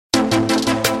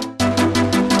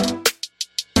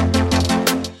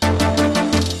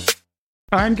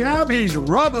I'm Gab, he's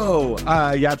Robbo.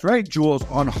 Yeah, that's right. Juls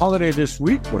on holiday this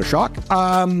week. What a shock.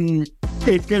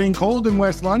 It's getting cold in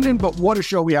West London, but what a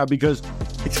show we have because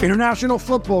it's international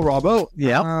football, Robbo.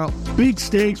 Yeah. Big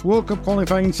stakes, World Cup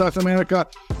qualifying in South America,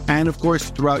 and of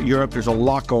course throughout Europe, there's a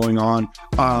lot going on.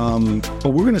 But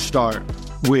we're going to start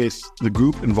with the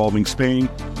group involving Spain,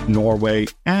 Norway,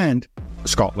 and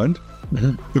Scotland.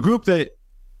 Mm-hmm. The group that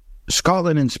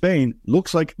Scotland and Spain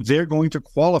looks like they're going to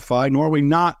qualify. Norway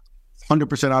not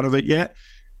 100% out of it yet.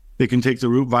 They can take the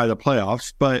route via the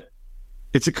playoffs, but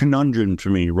it's a conundrum to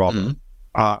me, Robin.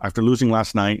 Mm-hmm. After losing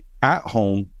last night at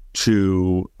home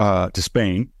to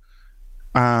Spain,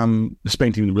 the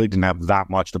Spain team really didn't have that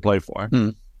much to play for.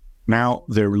 Mm. Now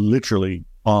they're literally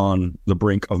on the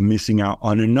brink of missing out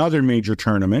on another major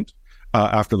tournament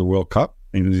after the World Cup.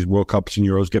 And these World Cups and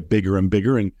Euros get bigger and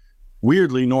bigger. And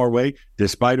weirdly, Norway,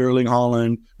 despite Erling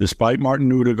Haaland, despite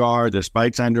Martin Odegaard,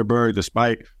 despite Sander Berg,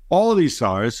 despite all of these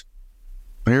stars,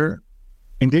 they're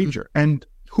in danger. And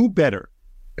who better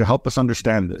to help us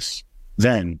understand this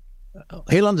than...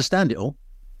 He'll understand it all.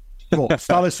 Well,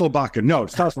 Stalis Solbakken. No,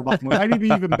 Stalis Solbakken might be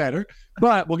even better.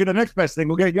 But we'll get the next best thing.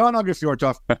 We'll get Jan August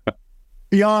Hjorthoff.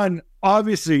 Jan,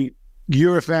 obviously,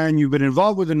 you're a fan. You've been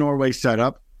involved with the Norway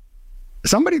setup.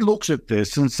 Somebody looks at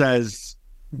this and says,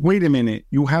 wait a minute,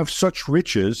 you have such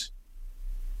riches.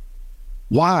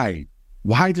 Why?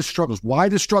 Why the struggles? Why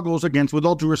the struggles against, with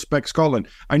all due respect, Scotland?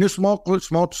 I know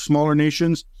smaller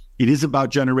nations, it is about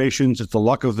generations. It's the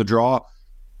luck of the draw.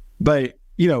 But,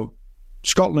 you know,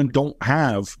 Scotland don't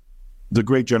have the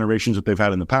great generations that they've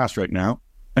had in the past right now,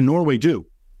 and Norway do.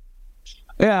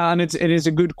 Yeah, and it is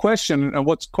a good question. And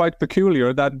what's quite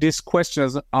peculiar that these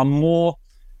questions are more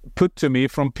put to me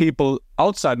from people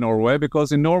outside Norway,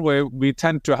 because in Norway we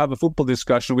tend to have a football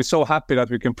discussion. We're so happy that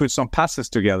we can put some passes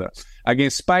together.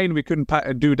 Against Spain, we couldn't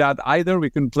do that either. We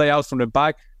couldn't play out from the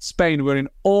back. Spain were in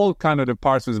all kind of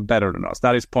departments better than us.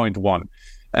 That is point one.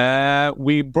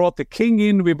 We brought the king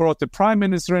in, we brought the prime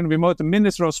minister in, we brought the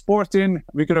minister of sport in.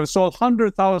 We could have sold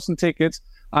 100,000 tickets,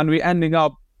 and we ending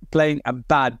up playing a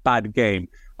bad game.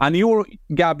 And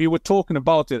Gab, you were talking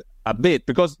about it a bit,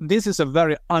 because this is a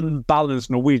very unbalanced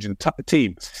Norwegian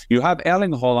team. You have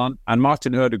Erling Haaland and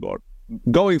Martin Odegaard.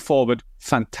 Going forward,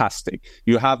 fantastic.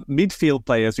 You have midfield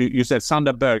players. You said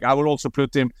Sander Berg. I will also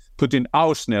put in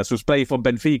Ausnes, who's playing for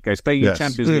Benfica. He's playing in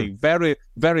Champions League. Very,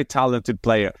 very talented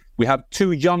player. We have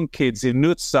two young kids in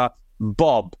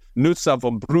Bob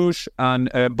from Bruges,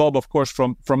 and Bob, of course,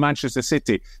 from Manchester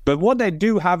City. But what they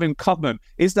do have in common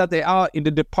is that they are in the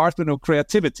department of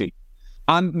creativity.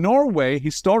 And Norway,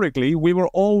 historically, we were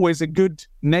always a good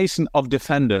nation of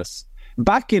defenders.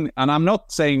 And I'm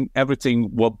not saying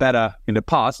everything was better in the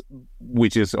past,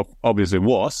 which is obviously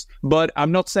was, but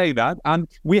I'm not saying that. And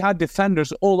we had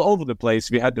defenders all over the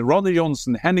place. We had Ronny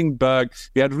Johnsen, Henning Berg,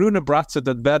 we had Rune Bratseth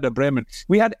at Werder Bremen.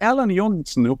 We had Ellen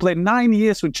Johnsen, who played 9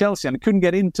 years with Chelsea and couldn't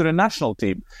get into the national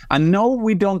team. And no,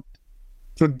 we don't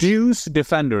produce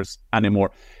defenders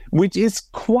anymore, which is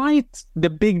quite the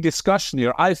big discussion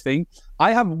here, I think.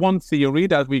 I have one theory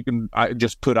that I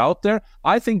just put out there.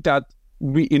 I think that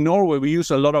in Norway, we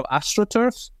use a lot of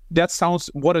AstroTurfs. That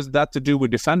sounds, what is that to do with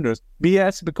defenders?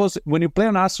 BS, because when you play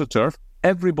on AstroTurf,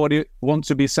 everybody wants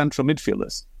to be central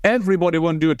midfielders. Everybody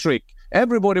wants to do a trick.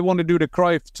 Everybody wants to do the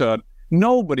Cruyff turn.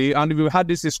 Nobody, and we've had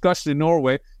this discussion in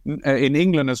Norway, in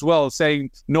England as well,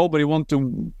 saying nobody wants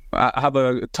to have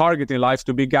a target in life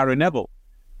to be Gary Neville.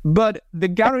 But the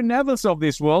Gary Nevilles of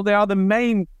this world, they are the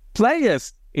main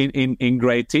players in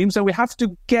great teams, and we have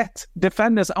to get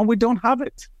defenders, and we don't have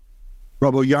it.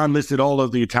 Robo, Jan listed all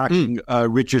of the attacking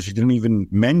riches. He didn't even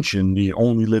mention the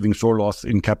only living Sorloth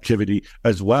in captivity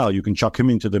as well. You can chuck him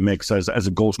into the mix as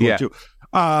a goal scorer too.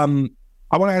 I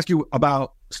want to ask you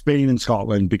about Spain and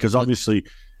Scotland, because obviously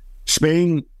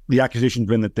Spain, the accusation's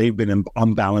been that they've been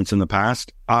unbalanced in the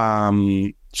past.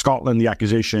 Scotland, the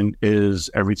accusation is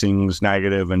everything's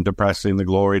negative and depressing, the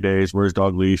glory days, where's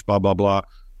Dalglish, blah, blah, blah.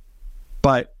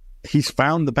 But he's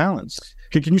found the balance.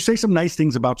 Can you say some nice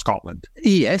things about Scotland?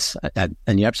 Yes, and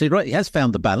you're absolutely right. He has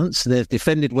found the balance. They've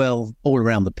defended well all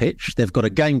around the pitch. They've got a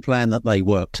game plan that they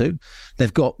work to.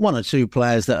 They've got one or two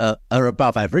players that are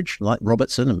above average, like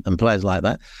Robertson and players like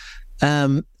that.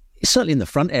 Certainly in the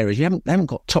front areas, they haven't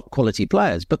got top quality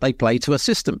players, but they play to a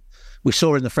system. We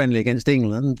saw in the friendly against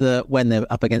England that when they're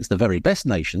up against the very best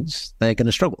nations, they're going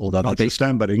to struggle. Although not just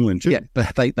them, but England too. Yeah,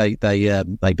 but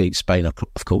they beat Spain, of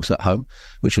course, at home,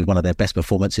 which was one of their best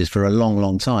performances for a long,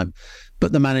 long time.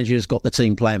 But the manager's got the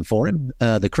team playing for him.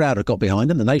 The crowd have got behind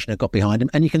him. The nation have got behind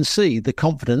him. And you can see the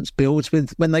confidence builds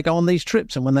when they go on these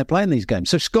trips and when they play in these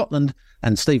games. So Scotland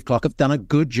and Steve Clarke have done a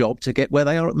good job to get where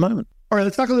they are at the moment. All right,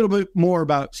 let's talk a little bit more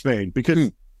about Spain,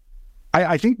 because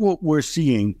I think what we're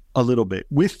seeing a little bit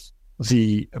with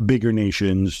the bigger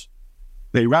nations,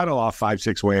 they rattle off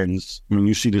 5-6 wins. I mean,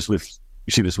 you see this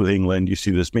with England. You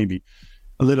see this maybe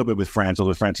a little bit with France,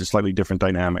 although France is a slightly different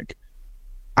dynamic.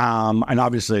 And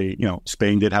obviously,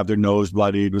 Spain did have their nose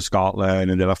bloodied with Scotland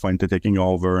and De La Fuente taking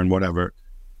over and whatever.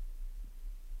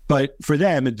 But for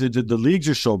them, the leagues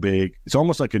are so big, it's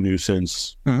almost like a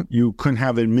nuisance. You couldn't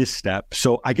have a misstep.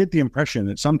 So I get the impression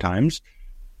that sometimes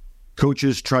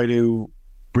coaches try to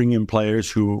bring in players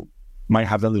who might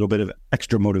have that little bit of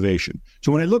extra motivation.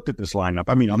 So when I looked at this lineup,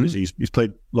 I mean, obviously he's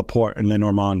played Laporte and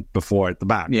Lenormand before at the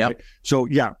back. Yeah. Right? So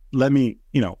let me,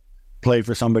 play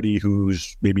for somebody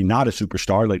who's maybe not a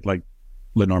superstar like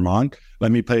Lenormand.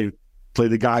 Let me play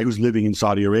the guy who's living in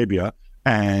Saudi Arabia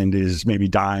and is maybe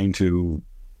dying to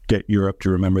get Europe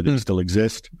to remember that he still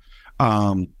exists.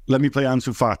 Let me play Ansu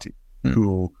Fati,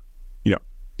 who,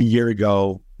 a year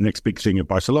ago, next big thing at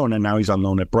Barcelona, and now he's on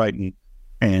loan at Brighton,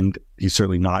 and he's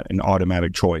certainly not an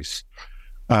automatic choice.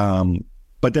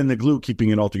 But then the glue keeping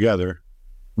it all together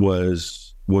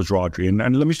was Rodri.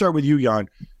 And let me start with you, Jan.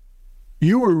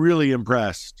 You were really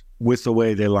impressed with the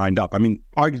way they lined up. I mean,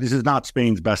 this is not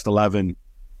Spain's best 11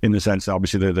 in the sense that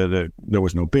obviously there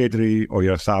was no Pedri or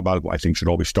Oyarzabal, who I think should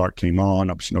always start, came on.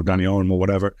 Obviously no Dani Olmo,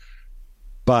 whatever.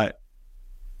 But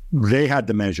they had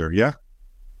the measure, yeah?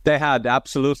 They had,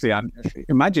 absolutely. And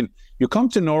imagine, you come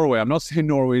to Norway. I'm not saying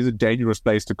Norway is a dangerous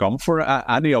place to come for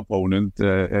any opponent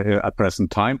at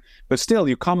present time. But still,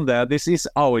 you come there. This is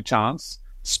our chance.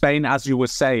 Spain, as you were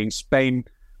saying, Spain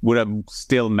would have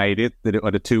still made it.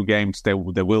 The 2 games they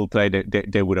will play,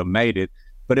 they would have made it.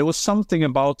 But there was something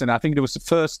about, and I think it was the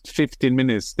first 15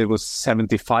 minutes, there was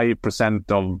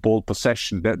 75% of ball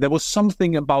possession. There was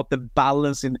something about the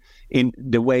balance in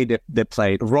the way they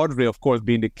played. Rodri, of course,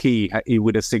 being the key,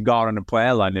 with a cigar and a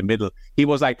paella in the middle. He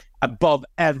was like above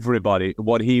everybody,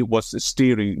 what he was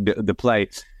steering the play.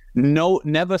 No,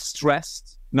 never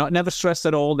stressed. Never stressed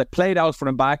at all. They played out from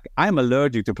the back. I'm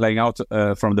allergic to playing out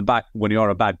from the back when you're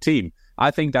a bad team. I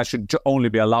think that should only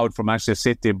be allowed for Manchester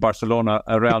City, Barcelona,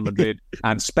 Real Madrid,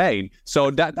 and Spain.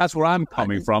 So that's where I'm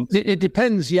coming from. It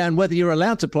depends, Jan, whether you're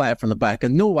allowed to play it from the back.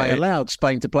 And Norway allowed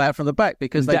Spain to play it from the back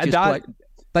because they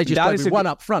just played with one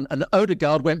up front. And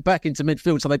Odegaard went back into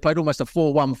midfield, so they played almost a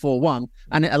 4-1-4-1.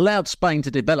 And it allowed Spain to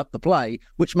develop the play,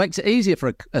 which makes it easier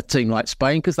for a team like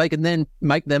Spain because they can then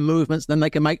make their movements, then they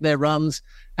can make their runs.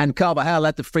 And Carvajal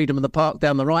had the freedom of the park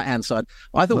down the right-hand side.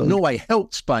 I thought Norway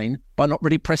helped Spain by not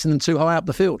really pressing them too high up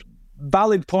the field.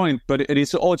 Valid point, but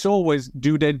it's always,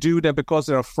 do they do that because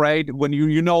they're afraid? When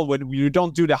when you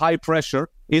don't do the high pressure,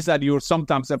 is that you're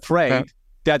sometimes afraid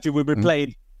that you will be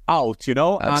played out,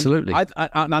 Absolutely.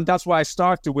 And that's why I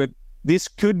started with, this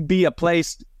could be a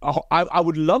place, I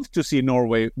would love to see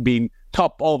Norway being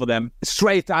top over them,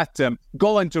 straight at them,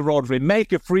 go into Rodri,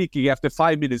 make a free kick after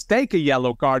 5 minutes, take a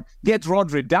yellow card, get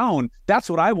Rodri down. That's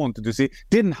what I wanted to see.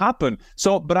 Didn't happen.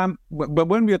 So, but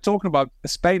when we are talking about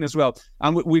Spain as well,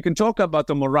 and we can talk about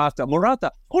the Morata.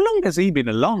 Morata, how long has he been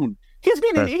alone?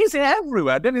 He's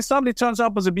everywhere. Then he suddenly turns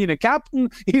up as being a captain.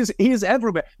 He's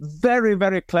everywhere. Very,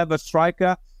 very clever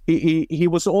striker. He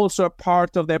was also a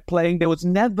part of their playing. There was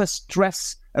never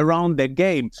stress around their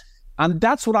game. And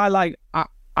that's what I like.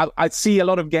 I see a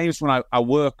lot of games when I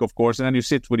work, of course, and then you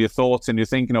sit with your thoughts and you're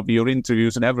thinking of your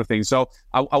interviews and everything. So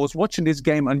I was watching this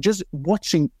game and just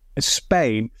watching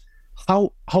Spain,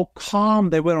 how calm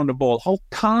they were on the ball, how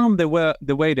calm they were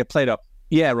the way they played up.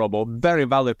 Yeah, Robbo, very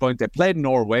valid point. They played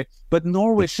Norway, but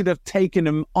Norway should have taken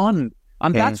them on.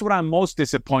 And that's what I'm most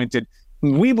disappointed.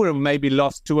 We would have maybe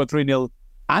lost 2 or 3-0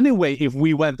 anyway if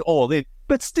we went all in.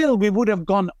 But still, we would have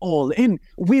gone all in.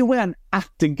 We weren't at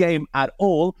the game at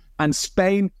all. And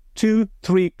Spain,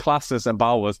 2-3 classes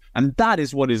above us. And that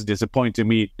is what is disappointing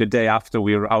me the day after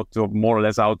we were more or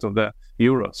less out of the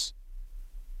Euros.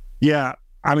 Yeah,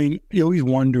 I mean, you always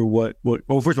wonder what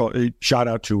well, first of all, shout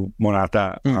out to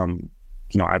Morata.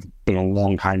 I've been a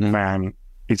long time fan.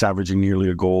 He's averaging nearly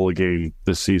a goal a game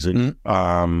this season.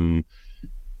 Okay.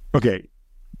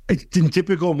 It's in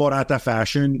typical Morata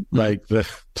fashion, like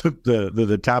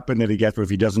the tap-in that he gets where if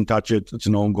he doesn't touch it, it's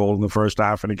an own goal in the first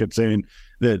half and it gets in.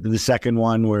 The second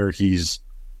one where he's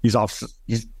off,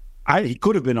 he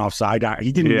could have been offside.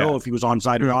 He didn't know if he was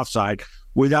onside or offside.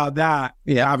 Without that,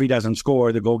 Xavi doesn't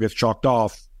score, the goal gets chalked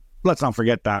off. Let's not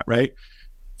forget that, right?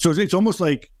 So it's almost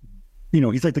like,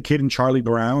 he's like the kid in Charlie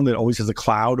Brown that always has a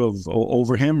cloud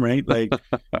over him, right? Like,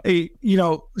 it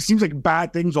seems like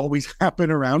bad things always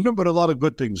happen around him, but a lot of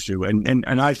good things too. And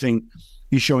I think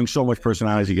he's showing so much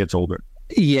personality as he gets older.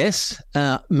 Yes.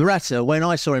 Morata, when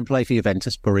I saw him play for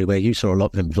Juventus, probably where you saw a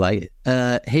lot of him play,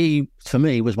 he, for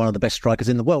me, was one of the best strikers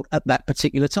in the world at that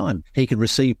particular time. He could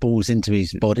receive balls into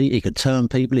his body. He could turn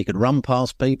people. He could run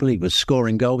past people. He was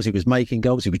scoring goals. He was making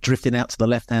goals. He was drifting out to the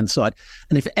left-hand side.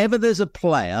 And if ever there's a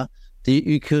player that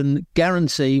you can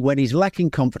guarantee when he's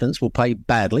lacking confidence will play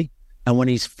badly, and when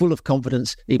he's full of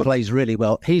confidence, he plays really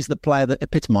well, he's the player that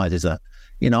epitomises that.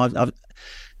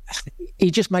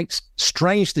 He just makes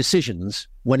strange decisions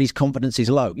when his confidence is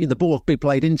low. The ball will be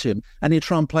played into him and he'll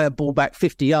try and play a ball back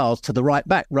 50 yards to the right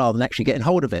back rather than actually getting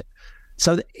hold of it.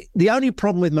 So the only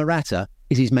problem with Morata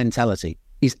is his mentality.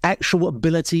 His actual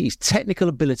ability, his technical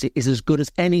ability is as good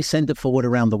as any centre-forward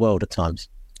around the world at times.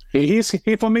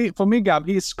 For me, Gab,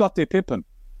 he's Scottie Pippen.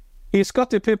 He's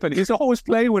Scottie Pippen. He's always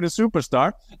playing with a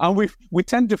superstar, and we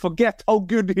tend to forget how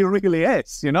good he really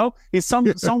is. He's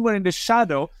somewhere in the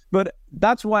shadow, but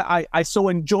that's why I so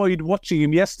enjoyed watching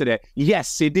him yesterday.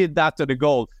 Yes, he did that to the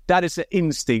goal. That is an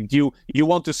instinct. You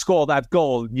want to score that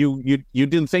goal. You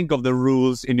didn't think of the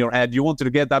rules in your head. You wanted to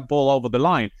get that ball over the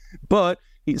line. But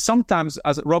sometimes,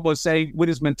 as Rob was saying, with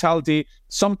his mentality,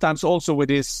 sometimes also with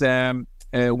his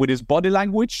body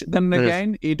language, then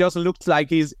again, he doesn't look like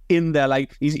he's in there.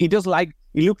 Like he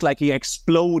looked like he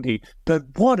exploded. But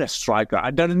what a striker!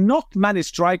 There are not many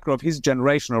strikers of his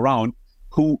generation around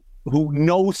who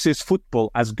knows his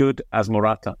football as good as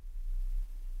Morata.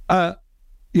 I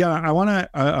want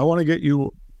to get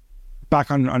you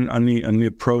back on the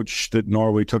approach that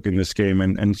Norway took in this game,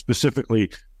 and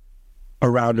specifically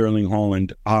around Erling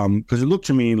Haaland, because it looked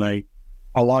to me like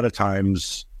a lot of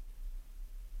times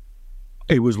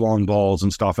it was long balls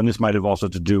and stuff, and this might have also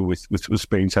to do with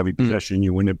Spain's heavy possession.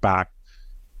 You win it back,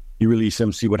 you release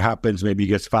him, see what happens. Maybe he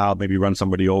gets fouled, maybe run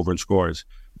somebody over and scores.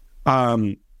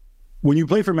 When you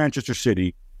play for Manchester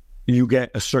City, you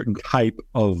get a certain type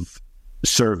of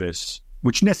service,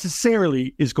 which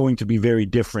necessarily is going to be very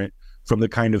different from the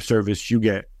kind of service you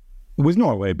get with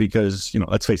Norway, because,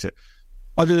 let's face it,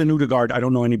 other than Odegaard, I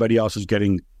don't know anybody else who's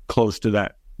getting close to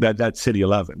that City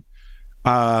 11.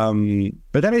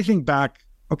 But then I think back,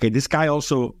 this guy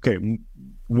also,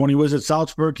 when he was at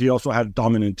Salzburg, he also had a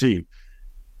dominant team.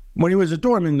 When he was at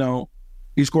Dortmund, though,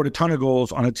 he scored a ton of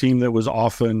goals on a team that was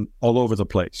often all over the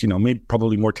place. Maybe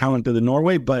probably more talented than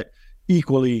Norway, but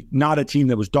equally not a team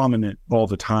that was dominant all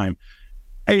the time.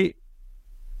 Is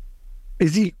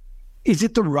it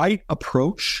the right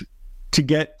approach to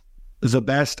get the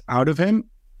best out of him?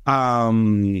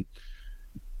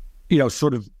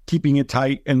 Sort of keeping it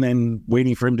tight and then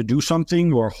waiting for him to do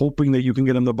something, or hoping that you can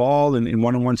get him the ball in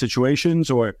one-on-one situations?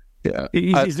 Or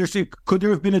could there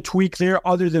have been a tweak there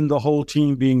other than the whole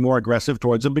team being more aggressive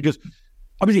towards him? Because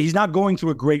obviously he's not going through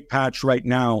a great patch right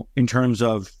now in terms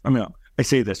of, I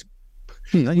say this,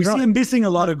 we see him missing a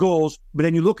lot of goals, but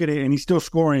then you look at it and he's still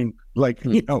scoring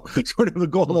sort of a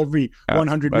goal every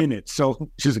 100 minutes. So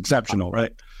which is exceptional,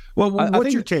 right? Well,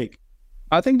 what's your take?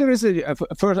 I think there is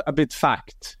a bit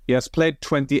fact. He has played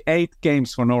 28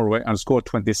 games for Norway and scored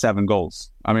 27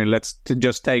 goals. Let's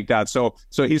just take that. So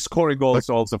he's scoring goals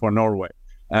also for Norway.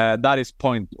 That is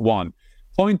point one.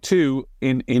 Point two,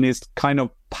 in his kind of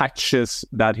patches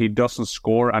that he doesn't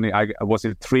score, and was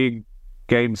it 3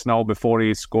 games now before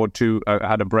he scored 2,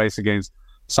 had a brace against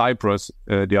Cyprus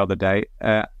the other day.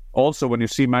 Also, when you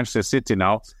see Manchester City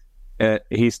now,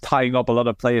 he's tying up a lot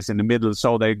of players in the middle,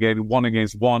 so they get 1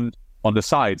 against 1 on the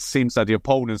sides. Seems that the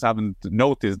opponents haven't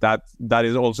noticed that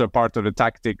is also part of the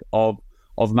tactic of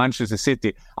Manchester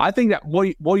City. I think that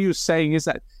what you're saying is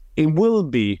that it will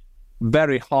be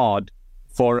very hard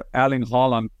for Erling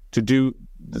Haaland to do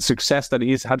the success that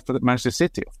he's had for Manchester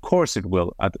City. Of course it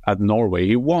will at Norway.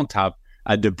 He won't have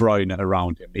a De Bruyne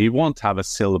around him. He won't have a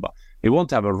Silva. He won't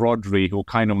have a Rodri who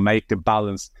kind of make the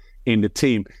balance in the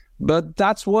team. But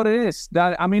that's what it is.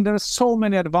 There are so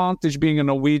many advantages being a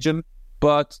Norwegian,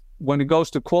 but when it goes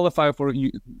to qualify for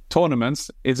tournaments,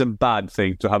 it's a bad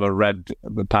thing to have a red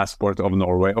passport of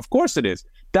Norway. Of course it is.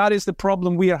 That is the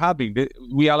problem we are having.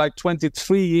 We are like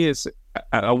 23 years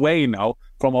away now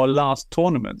from our last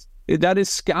tournament. That is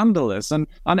scandalous. And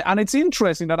it's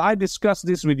interesting that I discussed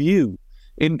this with you.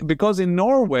 Because in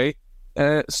Norway,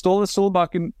 Ståle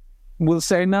Solbakken will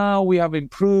say, now we have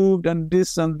improved and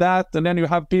this and that. And then you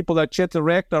have people like Kjetil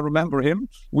Rekdal, remember him?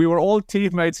 We were all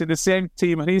teammates in the same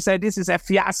team. And he said, this is a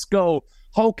fiasco.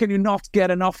 How can you not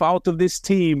get enough out of this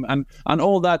team? And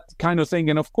all that kind of thing.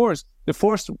 And of course, the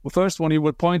first one you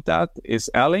would point at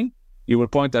is Erling. You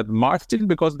would point at Martin,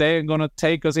 because they're going to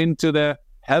take us into the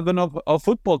heaven of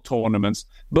football tournaments.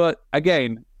 But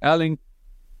again, Erling,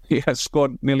 he has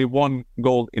scored nearly 1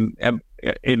 goal in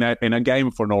a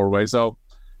game for Norway. So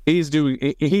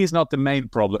He's not the main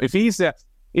problem. If he is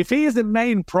the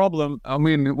main problem, I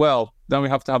mean, well, then we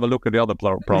have to have a look at the other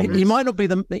problems. He might not be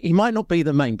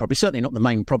the main problem. Certainly not the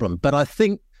main problem. But I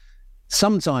think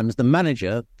sometimes the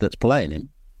manager that's playing him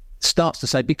starts to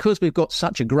say, because we've got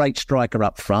such a great striker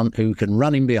up front who can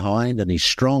run in behind and he's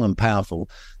strong and powerful,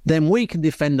 then we can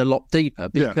defend a lot deeper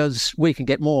because we can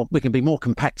be more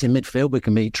compact in midfield. We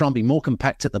can try and be more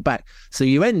compact at the back. So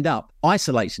you end up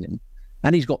isolating him,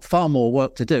 and he's got far more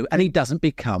work to do, and he doesn't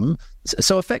become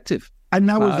so effective. And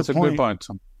that was that's the a point. good point.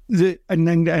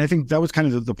 And I think that was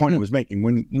kind of the point I was making.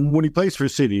 When he plays for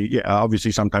City,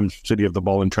 obviously sometimes City have the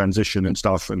ball in transition and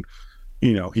stuff, and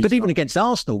but even against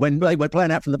Arsenal, when they were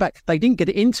playing out from the back, they didn't get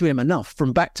it into him enough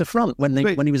from back to front when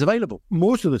he was available.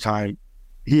 Most of the time,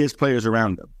 he has players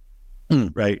around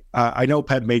him, right? I know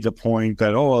Pep made the point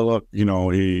that, look, he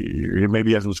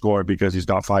maybe hasn't scored because he's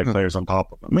got 5 players on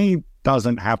top of him. I mean, it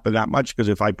doesn't happen that much, because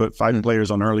if I put 5 players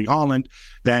on Erling Haaland,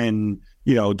 then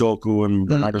Doku and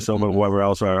Bernardo Silva, whoever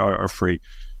else are free.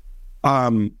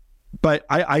 But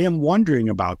I am wondering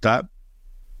about that.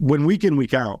 When week in,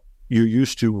 week out, you're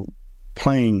used to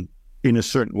playing in a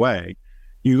certain way,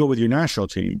 you go with your national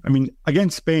team. I mean,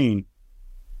 against Spain,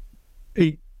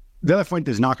 De La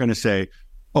Fuente is not going to say,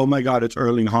 oh my God, it's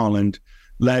Erling Haaland,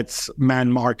 let's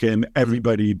man mark him,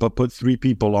 everybody, but put 3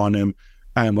 people on him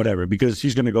and whatever, because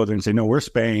he's going to go there and say, no, we're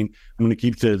Spain, I'm going to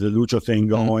keep the Lucho thing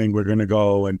going, we're going to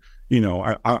go, and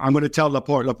I'm going to tell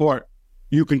Laporte,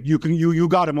 you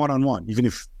got him one-on-one, even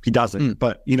if he doesn't,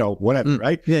 but whatever,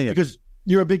 right? Because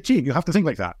you're a big team, you have to think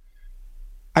like that.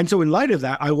 And so in light of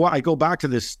that, I go back to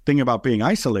this thing about being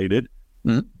isolated.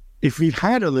 If we'd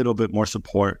had a little bit more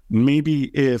support,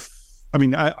 maybe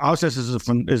Alces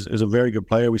is a very good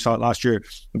player. We saw it last year at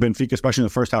Benfica, especially in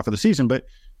the first half of the season. But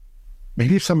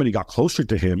maybe if somebody got closer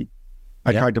to him,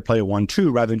 I tried to play a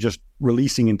 1-2 rather than just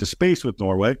releasing into space with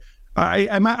Norway.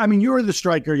 I mean, you're the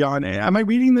striker, Jan. Am I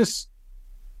reading this?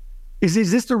 Is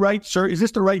this the right, sir? Is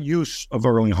this the right use of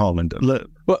Erling Haaland?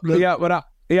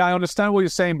 I understand what you're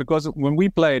saying, because when we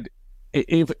played,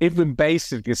 if we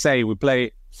basically say we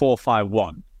play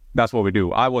 4-5-1, that's what we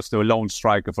do. I was the lone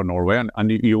striker for Norway,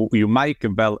 and you make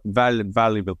a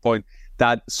valuable point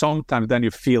that sometimes then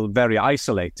you feel very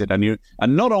isolated, and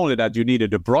not only that, you need a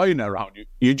De Bruyne around you,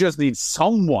 you just need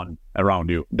someone around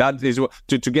you. That is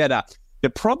to get at. The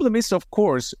problem is, of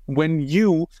course, when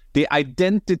the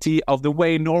identity of the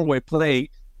way Norway play.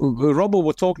 Robbo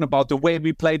was talking about the way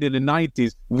we played in the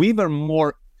 90s. We were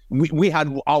more. We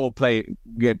had our play.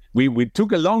 We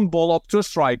took a long ball up to a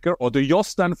striker or the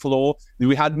Jostein floor.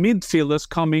 We had midfielders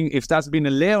coming. If that's been a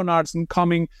Leonardsen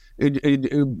coming,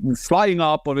 flying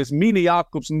up, or it's Mini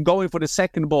Jakobsen going for the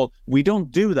second ball. We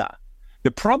don't do that.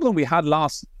 The problem we had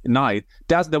last night,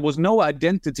 there was no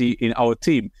identity in our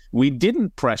team. We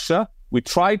didn't pressure. We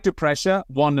tried to pressure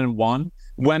 1-on-1.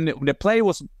 When the play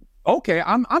was, okay,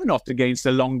 I'm not against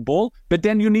the long ball, but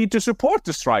then you need to support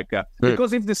the striker.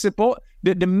 Because if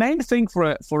the main thing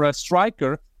for a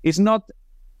striker is not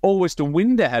always to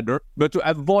win the header, but to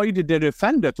avoid the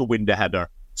defender to win the header.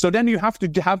 So then you have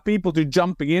to have people to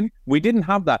jumping in. We didn't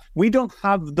have that. We don't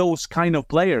have those kind of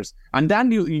players, and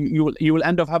then you will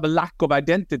end up have a lack of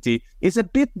identity. It's a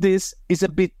bit this, it's a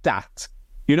bit that.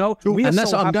 And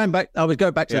that's what I'm going back. I would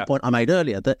go back to the point I made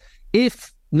earlier, that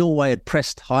if Norway had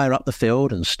pressed higher up the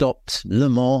field and stopped Le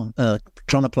Mans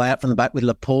trying to play out from the back with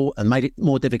Laporte and made it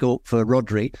more difficult for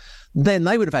Rodri, then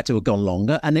they would have had to have gone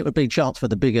longer, and it would be a chance for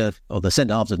the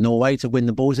centre-halves of Norway to win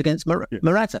the balls against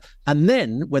Morata. And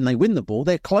then when they win the ball,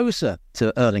 they're closer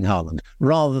to Erling Haaland,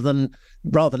 rather than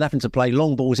having to play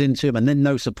long balls into him and then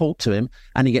no support to him,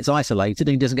 and he gets isolated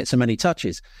and he doesn't get so many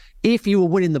touches. If you were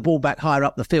winning the ball back higher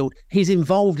up the field, he's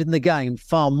involved in the game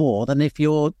far more than if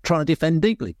you're trying to defend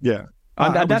deeply. Yeah.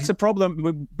 And that's the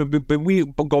problem. But we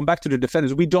going back to the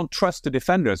defenders, we don't trust the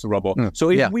defenders, Robbo.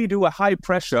 So if we do a high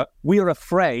pressure, we are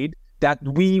afraid that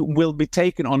we will be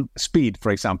taken on speed.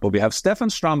 For example, we have Stefan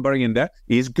Strandberg in there.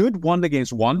 He's good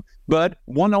 1-against-1, but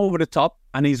one over the top,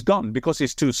 and he's gone because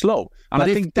he's too slow. And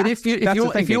but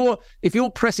if you're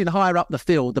pressing higher up the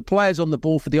field, the players on the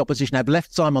ball for the opposition have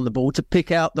left time on the ball to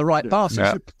pick out the right passes.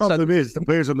 Yeah. The problem is the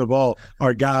players on the ball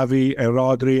are Gavi and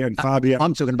Rodri and Fabian.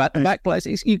 I'm talking about the back players.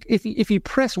 If you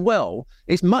press well,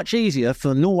 it's much easier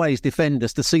for Norway's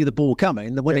defenders to see the ball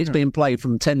coming than when it's being played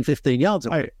from 10, 15 yards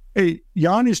away.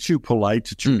 Jan is too polite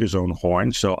to toot his own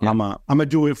horn, so I'm gonna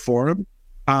do it for him.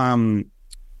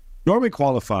 Norway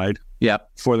qualified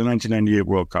for the 1998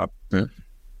 World Cup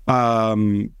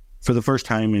for the first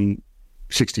time in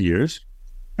 60 years.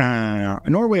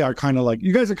 Norway are kind of like,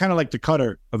 you guys are kind of like the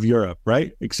Qatar of Europe,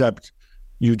 right? Except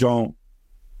you don't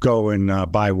go and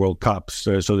buy World Cups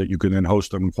so that you can then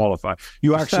host them and qualify.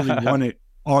 You actually won it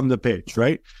on the pitch,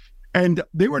 right? And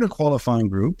they were in a qualifying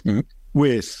group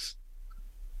with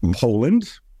Poland,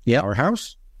 our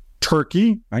house,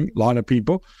 Turkey, right? A lot of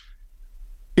people,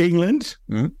 England,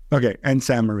 okay, and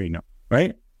San Marino,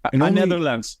 right? And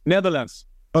Netherlands.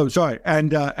 Oh, sorry,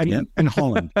 and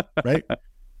Holland, right?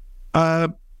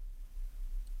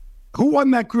 Who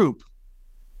won that group?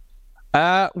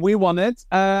 We won it,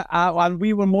 and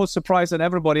we were more surprised than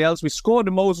everybody else. We scored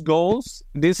the most goals.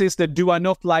 This is the do I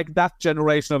not like that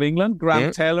generation of England,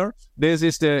 Graham Taylor. This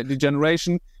is the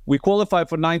generation. We qualified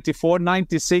for 94,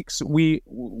 96. We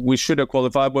should have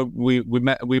qualified, but we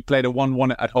played a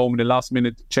 1-1 at home in the last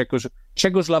minute.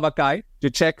 Czechoslovakia, the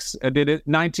Czechs did it.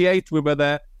 98 we were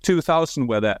there. 2000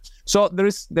 were there. So there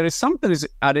is something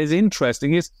that is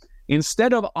interesting. Is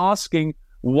instead of asking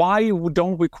why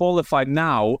don't we qualify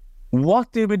now,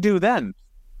 what did we do then?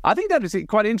 I think that is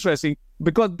quite interesting,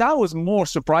 because that was more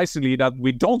surprisingly that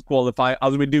we don't qualify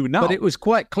as we do now. But it was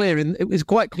quite clear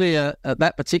at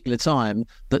that particular time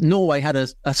that Norway had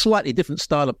a slightly different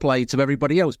style of play to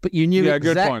everybody else. But you knew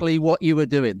exactly what you were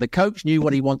doing. The coach knew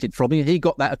what he wanted from you. He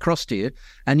got that across to you,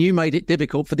 and you made it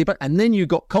difficult for and then you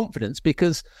got confidence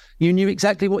because you knew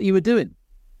exactly what you were doing.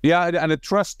 Yeah, and the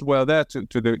trust were there to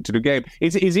the game.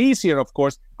 It's easier, of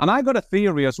course. And I got a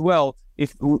theory as well.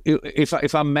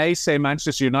 If I may say,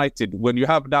 Manchester United, when you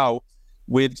have now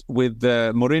with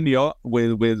Mourinho,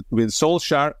 with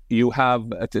Solskjaer, you have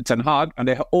Ten Hag, and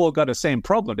they all got the same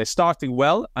problem. They're starting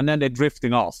well, and then they're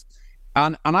drifting off.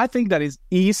 And I think that is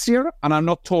easier. And I'm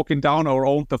not talking down our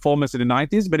own performance in the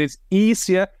 90s, but it's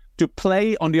easier to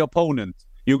play on the opponent.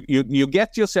 You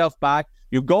get yourself back.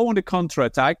 You go on the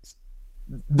counter-attack.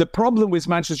 The problem with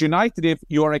Manchester United, if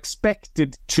you are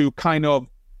expected to kind of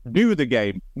do the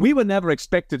game, we were never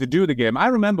expected to do the game. I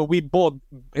remember we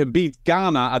beat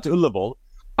Ghana at Ullevål.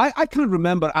 I can't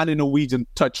remember any Norwegian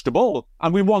touched the ball,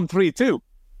 and we won 3-2.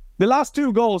 The last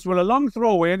two goals were a long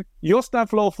throw in, Jostein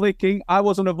Flo flicking, I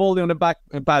was on a volley on the back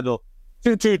paddle.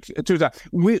 Two.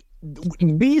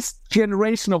 These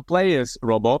generation of players,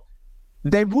 Robbo,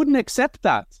 they wouldn't accept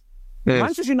that. Yes.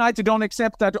 Manchester United don't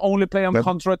accept that, only play on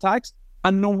counter-attacks.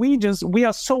 And Norwegians, we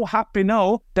are so happy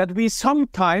now that we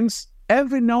sometimes,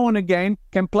 every now and again,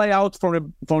 can play out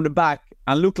from the back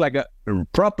and look like a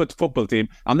proper football team.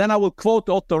 And then I will quote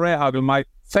Otto Rehagel, my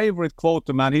favorite quote,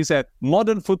 man. He said,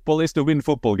 modern football is to win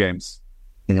football games.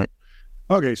 Yeah.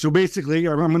 Okay, so basically,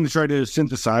 I'm going to try to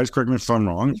synthesize, correct me if I'm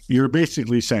wrong. You're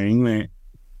basically saying that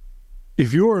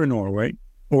if you're in Norway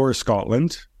or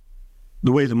Scotland,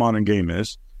 the way the modern game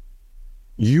is,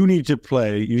 you need to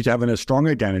have a strong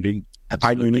identity.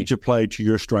 Absolutely. You need to play to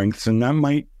your strengths, and that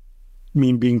might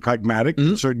mean being pragmatic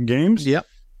in certain games,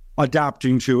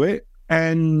 adapting to it.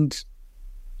 And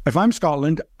if I'm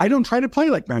Scotland, I don't try to play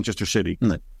like Manchester City.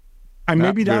 No. And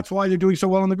maybe that's why they're doing so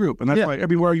well in the group. And that's why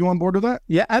everywhere. Are you on board with that?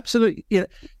 Yeah, absolutely. Yeah.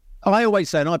 I always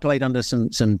say, and I played under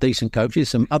some decent coaches,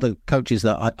 some other coaches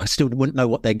that I still wouldn't know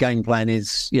what their game plan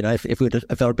is,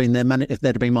 if I'd been if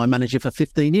they'd been my manager for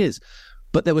 15 years.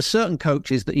 But there were certain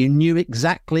coaches that you knew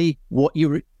exactly what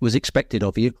was expected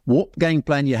of you, what game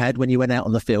plan you had when you went out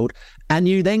on the field, and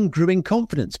you then grew in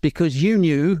confidence because you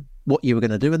knew what you were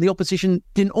going to do, and the opposition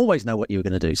didn't always know what you were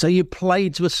going to do. So you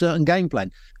played to a certain game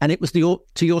plan, and it was to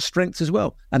your strengths as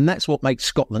well. And that's what makes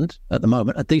Scotland, at the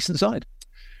moment, a decent side.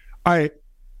 To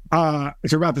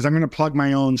wrap this, I'm going to plug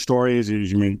my own stories,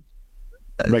 as you mean.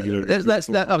 Regular. I was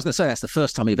going to say that's the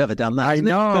first time you've ever done that. I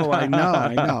know.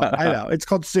 It's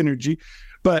called synergy.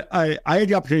 But I had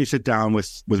the opportunity to sit down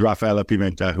with Rafaela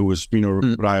Pimenta, who was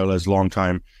Raiola's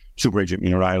longtime super agent,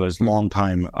 Raiola's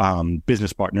longtime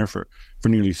business partner for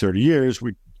nearly 30 years.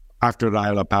 After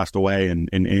Raiola passed away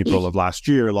in April of last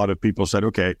year, a lot of people said,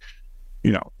 okay,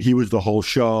 he was the whole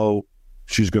show.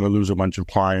 She's going to lose a bunch of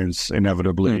clients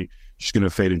inevitably. She's going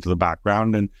to fade into the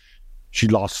background. And she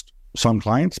lost some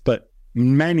clients, but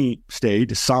many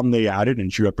stayed, some they added,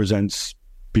 and she represents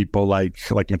people like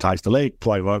Matthijs de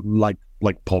Ligt,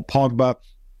 like Paul Pogba,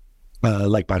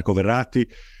 like Marco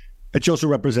Verratti. And she also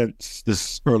represents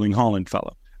this Erling Haaland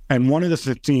fellow. And one of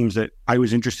the teams that I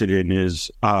was interested in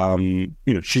is,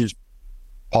 she's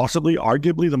possibly,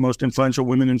 arguably, the most influential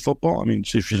woman in football. I mean,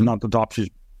 she's not the top, she's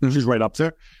right up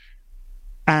there.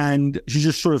 And she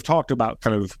just sort of talked about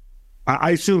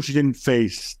I assume she didn't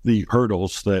face the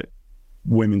hurdles that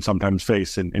women sometimes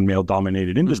face in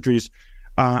male-dominated industries.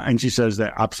 And she says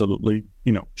that absolutely,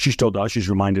 she still does. She's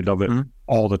reminded of it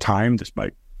all the time,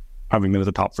 despite having been at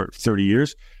the top for 30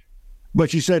 years. But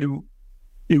she said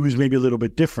it was maybe a little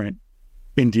bit different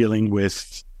in dealing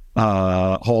with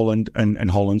Haaland and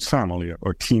Haaland's family,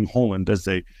 or Team Haaland, as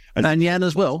And Jan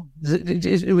as well.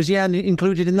 Was Jan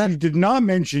included in that? She did not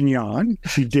mention Jan.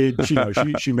 She did.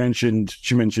 She mentioned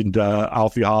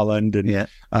Alfie Haaland and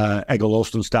Egil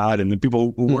Ostenstad and the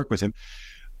people who work with him.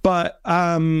 But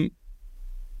the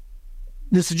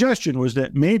suggestion was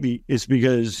that maybe it's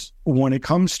because when it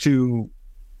comes to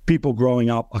people growing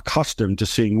up accustomed to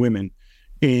seeing women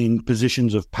in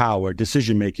positions of power,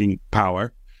 decision-making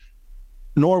power,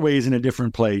 Norway is in a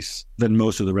different place than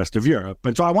most of the rest of Europe.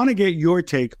 And so I want to get your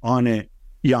take on it,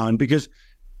 Jan, because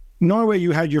Norway,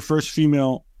 you had your first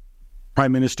female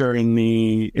prime minister in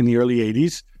the early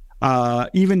 80s.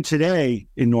 Even today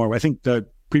in Norway, I think the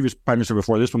previous prime minister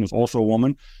before this one was also a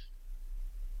woman.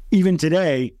 Even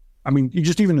today, I mean,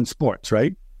 even in sports,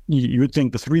 right? You would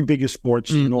think the three biggest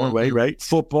sports in Norway, right?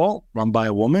 Football, run by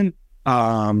a woman,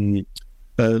 Lise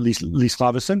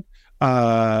Lavesen,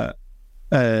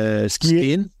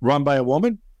 skiing, run by a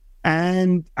woman,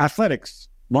 and athletics,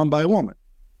 run by a woman.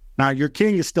 Now, your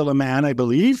king is still a man, I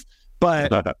believe,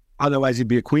 but otherwise he'd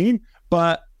be a queen.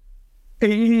 But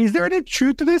is there any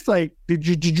truth to this? Like,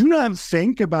 did you not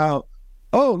think about,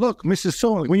 oh, look, Mrs.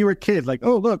 So, when you were a kid, like,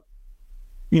 oh, look,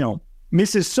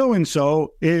 Mrs.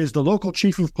 So-and-so is the local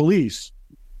chief of police.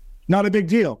 Not a big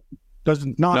deal.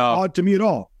 Not odd to me at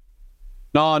all.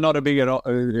 No, not a big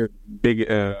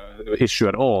issue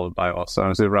at all by us.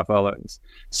 I see Rafael is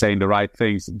saying the right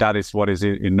things. That is what is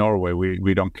in Norway.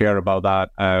 We don't care about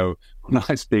that. When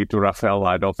I speak to Rafael,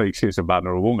 I don't think she's a bad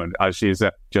or a woman. She's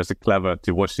just clever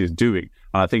to what she's doing.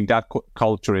 And I think that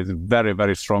culture is very,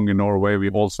 very strong in Norway. We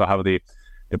also have the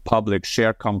public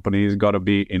share companies got to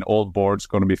be in all boards,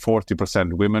 going to be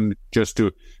 40% women, just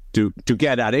to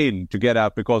get that in, to get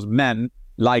out, because men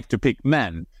like to pick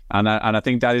men. And I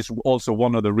think that is also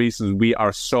one of the reasons we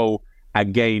are so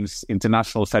against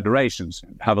international federations.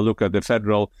 Have a look at the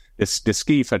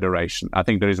ski federation. I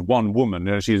think there is one woman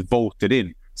and she's voted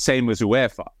in. Same with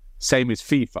UEFA, same with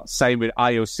FIFA, same with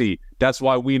IOC. That's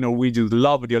why we Norwegians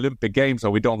love the Olympic Games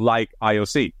and we don't like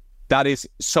IOC. That is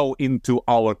so into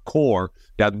our core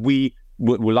that we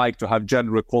would like to have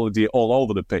gender equality all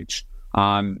over the pitch.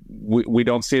 And we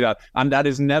don't see that. And that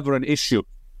is never an issue.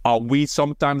 Are we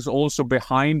sometimes also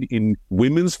behind in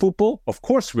women's football? Of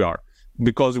course we are,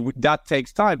 because that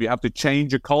takes time. You have to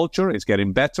change your culture. It's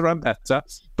getting better and better.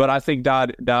 But I think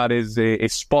that is a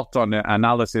spot on the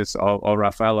analysis of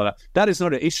Rafaela. That is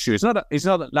not an issue. It's not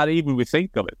that even we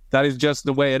think of it. That is just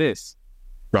the way it is.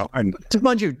 Well, and to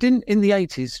mind you, in the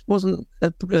 80s, wasn't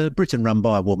Britain run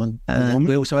by a woman?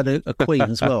 We also had a queen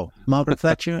as well, Margaret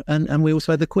Thatcher, and we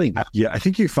also had the queen. Yeah, I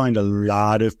think you find a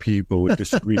lot of people would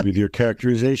disagree with your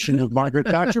characterization of Margaret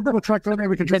Thatcher, but we'll track that.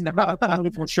 We can just have a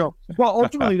wonderful show. Well,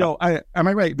 ultimately, though, am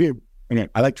I right? Again,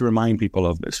 I like to remind people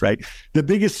of this, right? The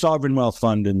biggest sovereign wealth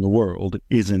fund in the world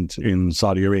isn't in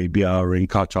Saudi Arabia or in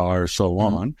Qatar or so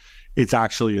on. It's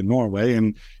actually in Norway.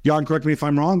 And Jan, correct me if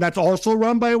I'm wrong, that's also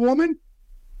run by a woman?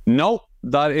 No,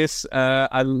 that is,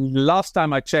 last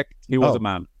time I checked, he was a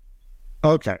man.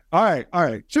 Okay. All right.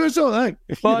 But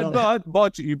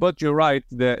you're right.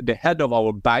 The head of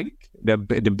our bank, the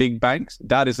big banks,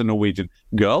 that is a Norwegian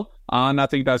girl. And I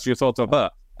think that's your thought of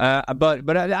her.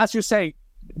 But as you say,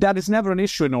 that is never an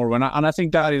issue in Norway. And I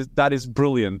think that is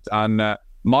brilliant. And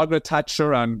Margaret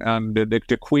Thatcher and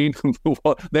the Queen,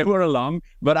 they were along.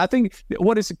 But I think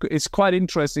what is quite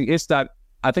interesting is that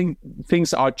I think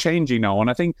things are changing now. And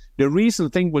I think the reason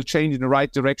things will change in the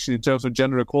right direction in terms of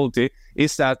gender equality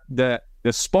is that the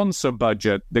sponsor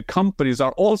budget, the companies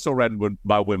are also run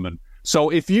by women. So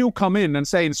if you come in and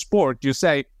say in sport, you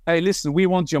say, hey, listen, we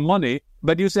want your money,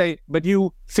 but you say, but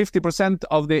you 50%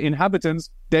 of the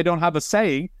inhabitants, they don't have a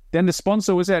saying, then the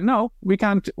sponsor will say, no, we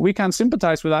can't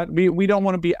sympathize with that. We don't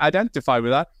want to be identified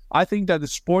with that. I think that the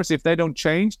sports, if they don't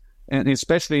change, and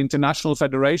especially international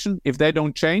federation, if they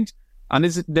don't change, and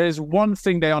there's one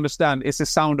thing they understand, it's the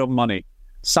sound of money.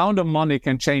 Sound of money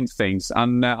can change things.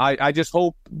 And I just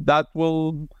hope that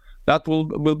will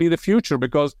be the future,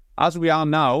 because as we are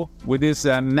now with this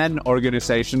men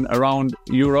organization around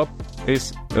Europe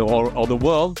or the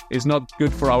world is not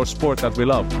good for our sport that we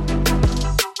love.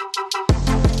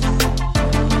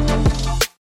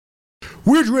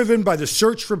 We're driven by the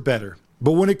search for better.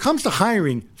 But when it comes to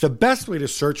hiring, the best way to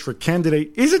search for a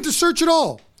candidate isn't to search at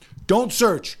all. Don't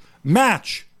search.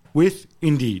 Match with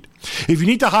Indeed. If you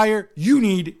need to hire, you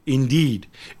need Indeed.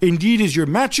 Indeed is your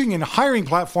matching and hiring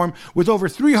platform with over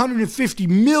 350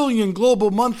 million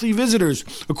global monthly visitors,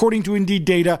 according to Indeed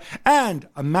data, and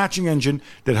a matching engine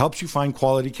that helps you find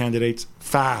quality candidates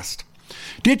fast.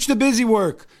 Ditch the busy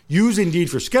work. Use Indeed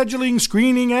for scheduling,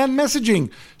 screening, and messaging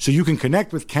so you can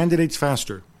connect with candidates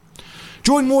faster.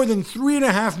 Join more than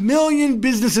 3.5 million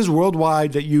businesses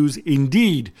worldwide that use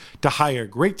Indeed to hire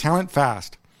great talent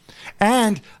fast.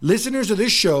 And listeners of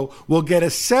this show will get a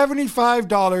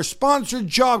 $75 sponsored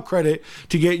job credit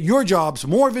to get your jobs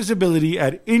more visibility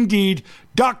at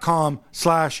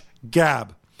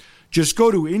Indeed.com/Gab. Just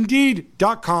go to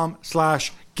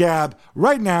Indeed.com/Gab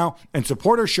right now and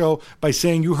support our show by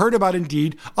saying you heard about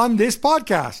Indeed on this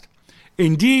podcast.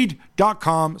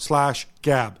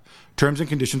 Indeed.com/Gab. Terms and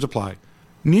conditions apply.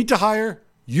 Need to hire?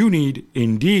 You need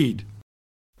Indeed.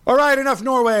 All right, enough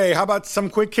Norway. How about some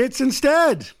quick hits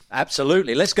instead?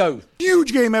 Absolutely. Let's go.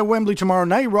 Huge game at Wembley tomorrow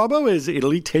night, Robbo, as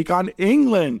Italy take on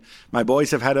England. My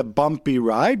boys have had a bumpy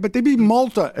ride, but they beat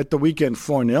Malta at the weekend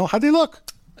 4-0. How'd they look?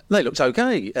 They looked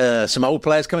okay. Some old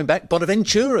players coming back.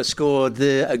 Bonaventura scored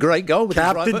a great goal. With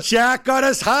Captain Jack got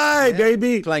us high,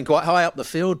 baby. Playing quite high up the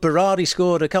field. Berardi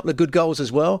scored a couple of good goals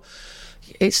as well.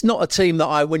 It's not a team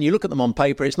that when you look at them on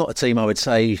paper, it's not a team I would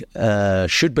say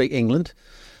should beat England.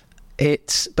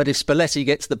 But if Spalletti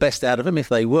gets the best out of them, if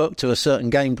they work to a certain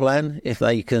game plan, if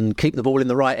they can keep the ball in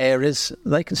the right areas,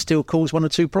 they can still cause one or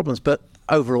two problems. But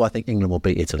overall, I think England will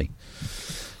beat Italy.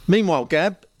 Meanwhile,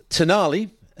 Gab,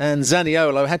 Tonali and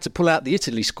Zaniolo had to pull out the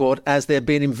Italy squad as they're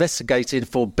being investigated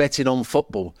for betting on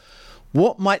football.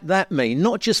 What might that mean,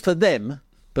 not just for them,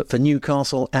 but for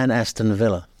Newcastle and Aston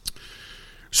Villa?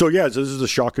 So, this is a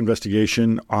shock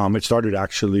investigation. It started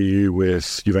actually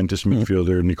with Juventus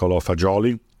midfielder Niccolò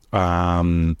Fagioli.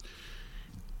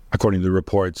 According to the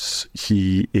reports,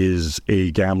 he is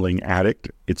a gambling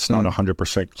addict. It's not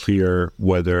 100% clear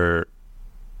whether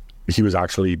he was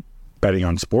actually betting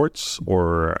on sports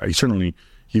or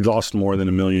he lost more than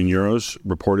 €1 million,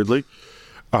 reportedly.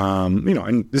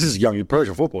 And this is young,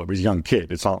 professional footballer, but he's a young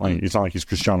kid. It's not like he's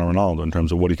Cristiano Ronaldo in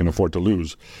terms of what he can afford to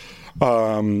lose.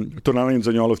 Tonali and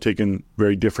Zaniolo have taken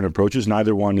very different approaches.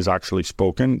 Neither one is actually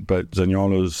spoken, but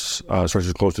Zaniolo's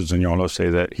sources close to Zaniolo say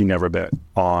that he never bet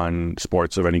on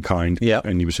sports of any kind,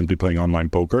 and he was simply playing online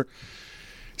poker.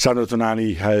 Sandro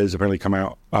Tonali has apparently come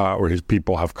out, or his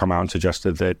people have come out and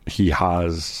suggested that he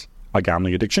has a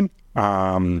gambling addiction. They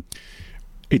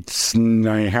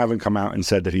haven't come out and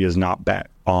said that he has not bet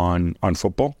on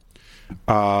football.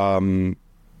 I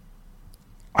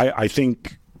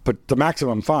think, but the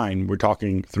maximum fine, we're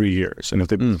talking 3 years. And if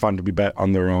they found to be bet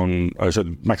on their own,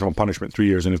 the maximum punishment, 3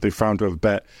 years. And if they found to have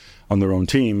bet on their own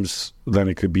teams, then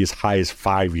it could be as high as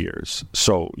 5 years.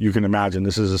 So you can imagine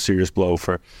this is a serious blow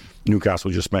for Newcastle.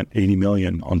 Just spent 80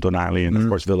 million on Tonali, and of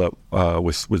course Villa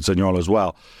with Zaniolo as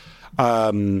well.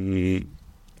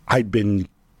 I'd been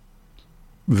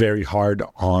very hard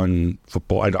on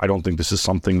football. I don't think this is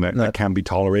something that can be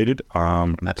tolerated.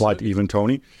 Applied to even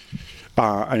Tony.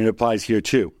 And it applies here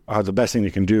too. The best thing they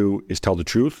can do is tell the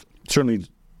truth. Certainly,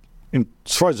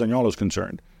 as far as Zaniolo is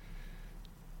concerned,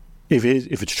 if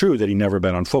it's true that he never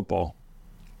bet on football,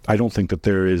 I don't think that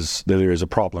there is a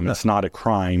problem. It's not a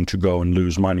crime to go and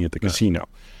lose money at the casino.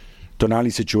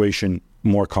 Tonali's situation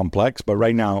more complex, but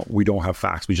right now we don't have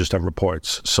facts. We just have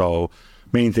reports. So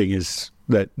main thing is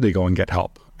that they go and get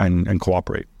help and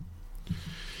cooperate.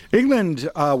 England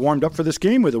warmed up for this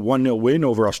game with a 1-0 win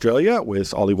over Australia,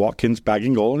 with Ollie Watkins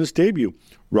bagging goal in his debut.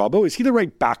 Robbo, is he the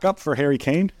right backup for Harry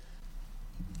Kane?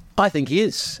 I think he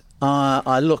is.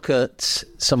 I look at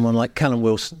someone like Callum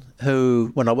Wilson,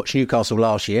 who, when I watched Newcastle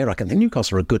last year, I can think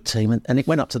Newcastle are a good team, and it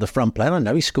went up to the front play. I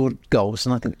know he scored goals,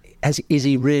 and I think, is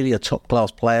he really a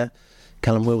top-class player,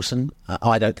 Callum Wilson?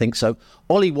 I don't think so.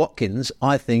 Ollie Watkins,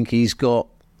 I think he's got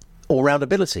all-round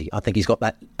ability. I think he's got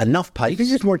that enough pace. You think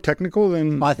he's more technical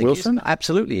than Wilson?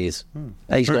 Absolutely is.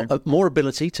 He's got more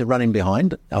ability to run in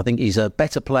behind. I think he's a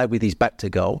better player with his back to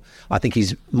goal. I think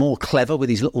he's more clever with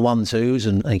his little 1-2s,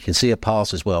 and he can see a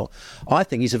pass as well. I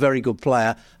think he's a very good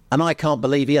player, and I can't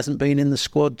believe he hasn't been in the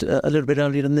squad a little bit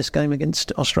earlier than this game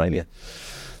against Australia.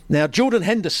 Now, Jordan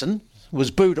Henderson was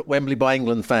booed at Wembley by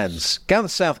England fans.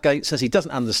 Gareth Southgate says he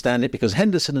doesn't understand it because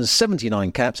Henderson has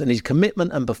 79 caps and his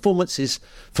commitment and performances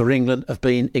for England have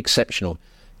been exceptional.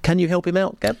 Can you help him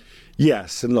out, Gab?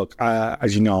 Yes, and look,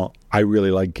 as you know, I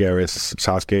really like Gareth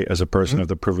Southgate as a person. I have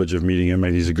the privilege of meeting him,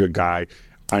 and he's a good guy.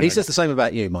 He says the same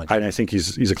about you, Mike. And I think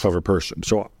he's a clever person.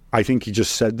 So I think he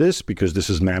just said this because this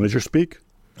is manager speak.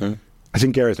 I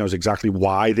think Gareth knows exactly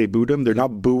why they booed him. They're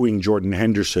not booing Jordan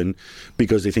Henderson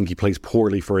because they think he plays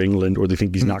poorly for England or they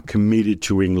think he's not committed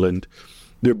to England.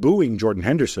 They're booing Jordan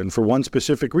Henderson for one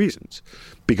specific reason,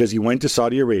 because he went to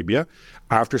Saudi Arabia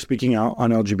after speaking out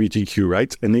on LGBTQ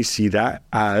rights, and they see that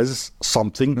as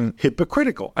something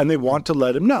hypocritical, and they want to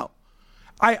let him know.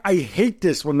 I hate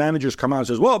this when managers come out and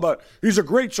says, well, but he's a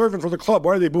great servant for the club.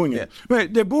 Why are they booing him?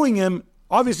 Right, they're booing him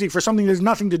obviously for something that has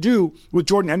nothing to do with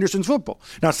Jordan Henderson's football.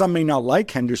 Now, some may not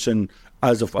like Henderson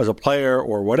as a player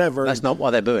or whatever. That's not why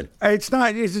they're booing. It's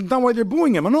not why they're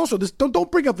booing him. And also,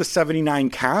 don't bring up the 79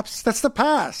 caps. That's the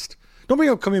past. Don't bring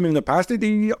up commitment in the past.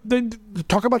 They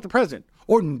talk about the present.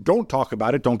 Or don't talk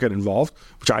about it. Don't get involved,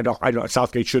 which I don't.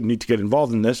 Southgate shouldn't need to get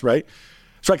involved in this, right?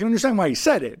 So I can understand why he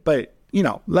said it. But,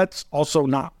 let's also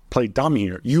not play dumb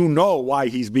here. You know why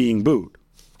he's being booed.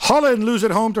 Haaland lose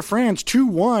at home to France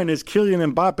 2-1 as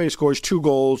Kylian Mbappe scores 2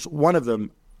 goals. One of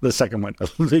them, the second one,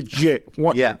 legit.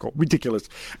 Goal. Ridiculous.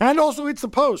 And also it's the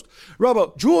post.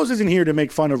 Robbo, Juls isn't here to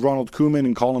make fun of Ronald Koeman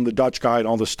and call him the Dutch guy and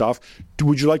all this stuff.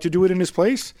 Would you like to do it in his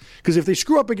place? Because if they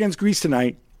screw up against Greece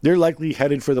tonight, they're likely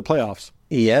headed for the playoffs.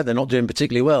 Yeah, they're not doing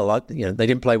particularly well. They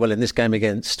didn't play well in this game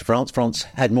against France. France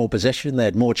had more possession. They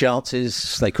had more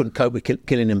chances. They couldn't cope with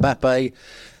Kylian Mbappe.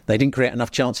 They didn't create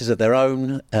enough chances of their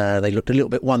own. They looked a little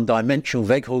bit one-dimensional.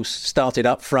 Weghorst started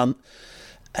up front.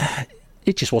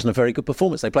 It just wasn't a very good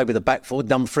performance. They played with a back four.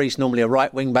 Dumfries, normally a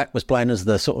right wing-back, was playing as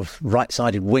the sort of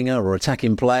right-sided winger or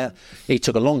attacking player. He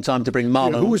took a long time to bring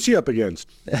Marlon. Who was he up against?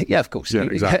 Yeah, of course. Yeah,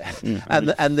 exactly. And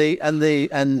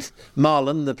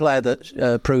Marlon, the player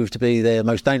that proved to be their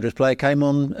most dangerous player, came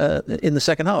on in the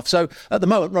second half. So at the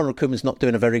moment, Ronald Koeman's not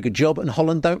doing a very good job, and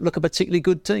Holland don't look a particularly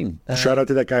good team. Shout out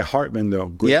to that guy Hartman, though.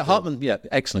 Great goal. Hartman,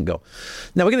 excellent goal.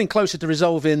 Now we're getting closer to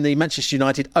resolving the Manchester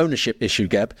United ownership issue,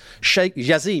 Gab. Sheikh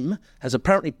Yazim has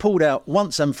apparently pulled out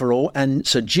once and for all, and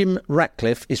Sir Jim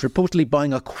Ratcliffe is reportedly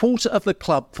buying a quarter of the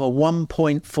club for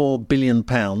 £1.4 billion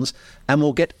and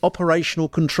will get operational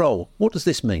control. What does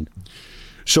this mean?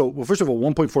 So, well, first of all,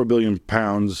 £1.4 billion,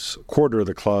 quarter of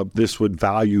the club. This would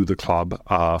value the club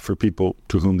for people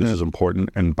to whom this is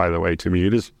important. And by the way, to me,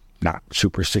 it is not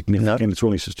super significant. No. It's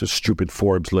really just a stupid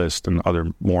Forbes list and other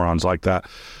morons like that.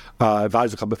 Values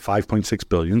the club at $5.6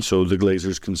 billion, so the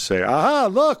Glazers can say, aha,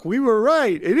 look, we were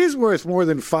right. It is worth more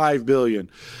than $5 billion.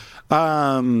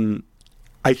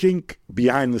 I think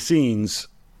behind the scenes,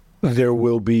 there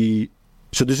will be...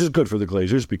 So this is good for the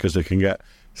Glazers because they can get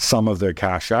some of their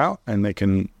cash out and they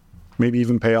can maybe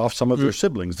even pay off some of their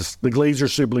siblings. The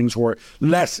Glazer siblings were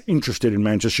less interested in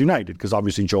Manchester United because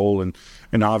obviously Joel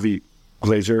and Avi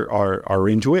Glazer are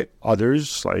into it.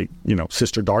 Others, like,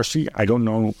 Sister Darcy, I don't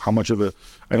know how much of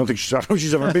I don't think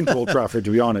she's ever been to Old Trafford,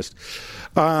 to be honest.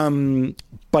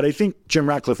 But I think Jim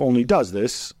Ratcliffe only does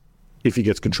this if he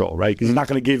gets control, right? Because he's not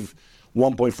going to give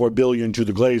 $1.4 billion to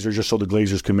the Glazers just so the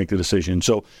Glazers can make the decision.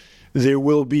 So there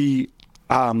will be,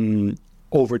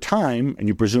 over time, and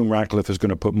you presume Ratcliffe is going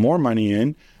to put more money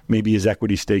in, maybe his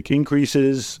equity stake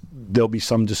increases. There'll be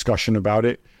some discussion about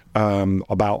it.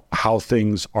 About how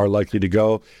things are likely to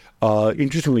go.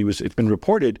 Interestingly, it's been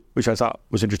reported, which I thought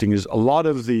was interesting, is a lot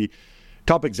of the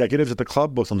top executives at the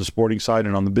club, both on the sporting side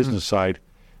and on the business side,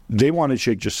 they wanted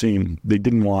Sheikh Jassim. They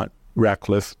didn't want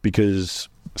Ratcliffe because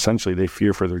essentially they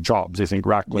fear for their jobs. They think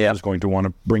Ratcliffe is going to want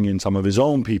to bring in some of his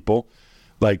own people,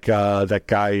 like that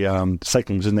guy,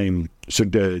 cycling, what's his name? So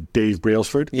Dave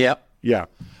Brailsford? Yeah.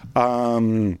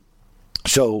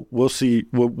 So we'll see.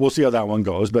 We'll see how that one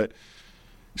goes, but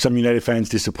some United fans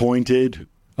disappointed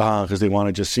because they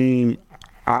wanted Jassim.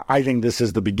 I think this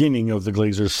is the beginning of the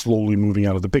Glazers slowly moving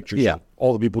out of the picture. Yeah. So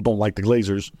all the people don't like the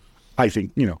Glazers. I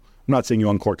think, I'm not saying you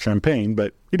uncork champagne,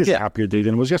 but it is a happier day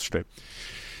than it was yesterday.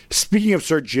 Speaking of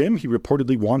Sir Jim, he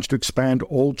reportedly wants to expand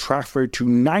Old Trafford to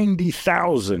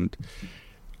 90,000.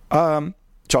 So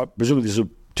presumably this is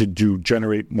to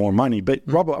generate more money. But,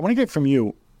 Robert, I want to get from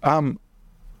you,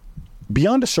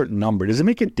 beyond a certain number, does it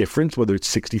make a difference whether it's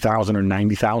 60,000 or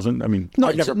 90,000? I mean,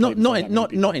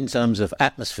 not in terms of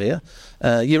atmosphere.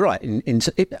 You're right.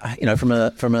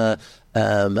 From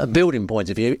a building point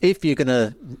of view, if you're going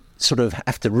to sort of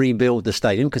have to rebuild the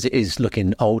stadium because it is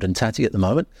looking old and tatty at the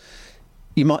moment,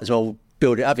 you might as well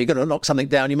build it up. If you're going to knock something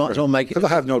down, you might as well make it. They'll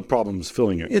have no problems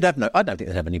filling it. I don't think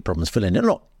they'd have any problems filling it.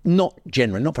 Not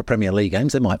generally, not for Premier League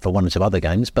games. They might for one or two other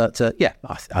games. But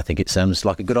I think it sounds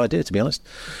like a good idea, to be honest.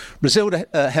 Brazil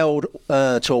held to a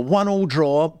 1-1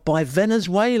 draw by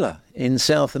Venezuela in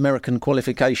South American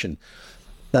qualification.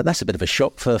 That's a bit of a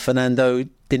shock for Fernando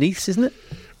Diniz, isn't it?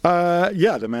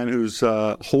 The man who's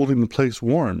holding the place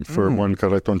warm for Juan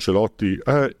Carlos Ancelotti.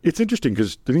 It's interesting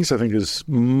because Diniz, I think, is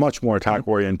much more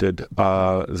attack-oriented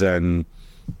than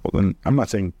I'm not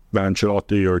saying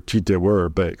Ancelotti or Tite were,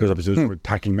 but because obviously those were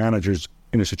attacking managers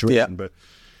in a situation. But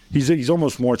he's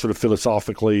almost more sort of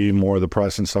philosophically, more the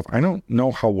press and stuff. I don't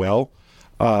know how well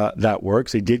that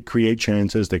works. They did create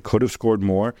chances. They could have scored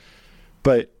more.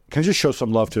 But can I just show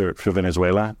some love to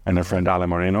Venezuela and their friend Ale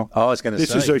Moreno? Oh, I was going to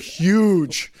say. This is a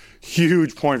huge,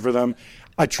 huge point for them.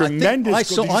 A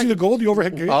tremendous goal. Did you see the goal, the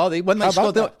overhead kick? When they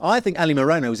scored, I think Ali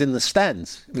Moreno was in the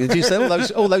stands. Did you see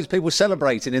all those people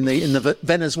celebrating in the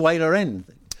Venezuela end?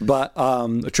 But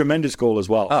a tremendous goal as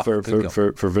well for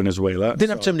Venezuela. Didn't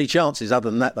have too many chances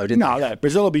other than that, though, didn't they? No,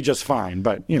 Brazil will be just fine.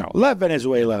 But, let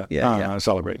Venezuela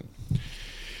celebrate.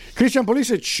 Christian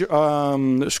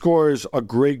Pulisic scores a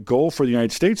great goal for the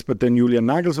United States, but then Julian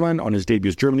Nagelsmann, on his debut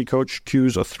as Germany coach,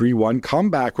 cues a 3-1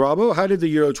 comeback. Robbo, how did the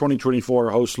Euro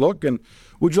 2024 host look? And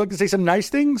would you like to say some nice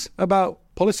things about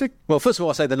Pulisic? Well, first of all,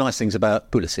 I'll say the nice things about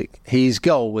Pulisic. His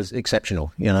goal was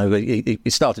exceptional. He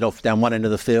started off down one end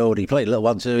of the field. He played a little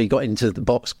 1-2. He got into the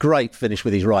box. Great finish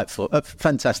with his right foot. A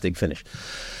fantastic finish.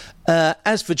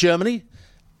 As for Germany,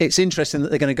 it's interesting that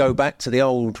they're going to go back to the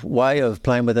old way of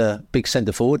playing with a big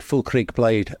centre forward. Füllkrug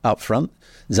played up front.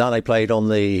 Zane played on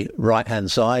the right-hand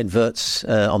side. Wirtz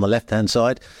on the left-hand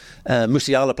side.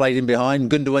 Musiala played in behind.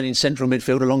 Gundogan in central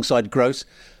midfield alongside Gross.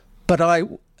 But I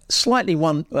slightly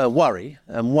worry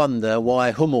and wonder why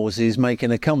Hummels is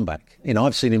making a comeback.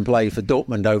 I've seen him play for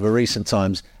Dortmund over recent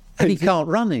times, and he can't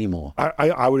run anymore.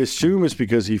 I would assume it's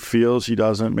because he feels he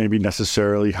doesn't maybe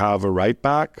necessarily have a right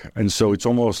back, and so it's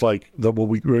almost like the old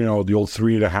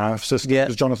 3.5 system.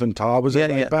 Because Jonathan Tah was a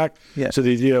right back. Yeah. So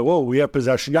the idea, we have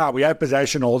possession. Yeah, we have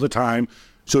possession all the time.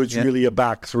 So it's really a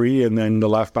back three, and then the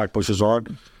left back pushes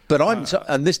on. But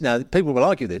now people will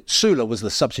argue that Süle was the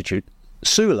substitute.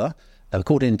 Süle,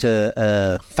 according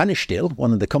to Van Stil,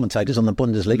 one of the commentators on the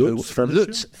Bundesliga,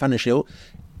 Lutz Van Stil,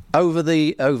 over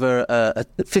a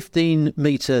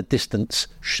 15-metre distance,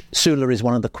 Süle is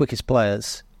one of the quickest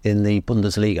players in the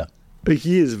Bundesliga.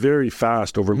 He is very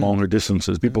fast over longer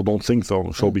distances. People don't think so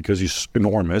because he's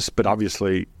enormous, but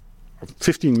obviously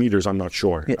 15 metres, I'm not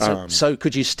sure. Yeah, so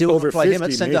could you still play him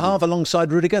at centre-half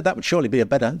alongside Rudiger? That would surely be a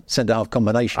better centre-half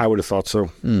combination. I would have thought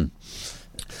so.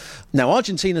 Now,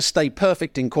 Argentina stayed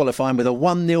perfect in qualifying with a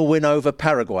 1-0 win over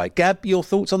Paraguay. Gab, your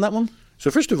thoughts on that one? So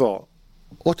first of all,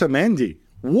 Otamendi.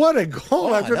 What a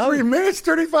goal after 3 minutes,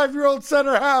 35-year-old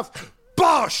centre-half.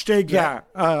 Bosh, they got.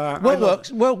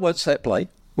 Well worked set play.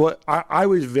 Well, I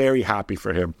was very happy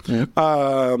for him.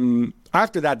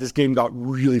 After that, this game got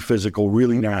really physical,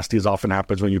 really nasty, as often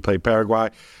happens when you play Paraguay.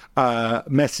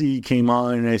 Messi came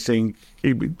on, and I think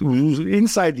it was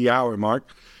inside the hour mark.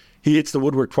 He hits the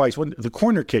woodwork twice. The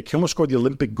corner kick, he almost scored the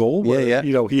Olympic goal. Where,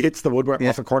 he hits the woodwork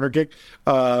off a corner kick.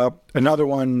 Another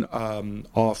one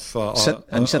off.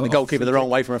 And sent the goalkeeper the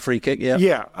wrong way from a free kick.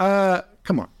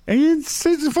 Come on, it's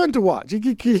fun to watch.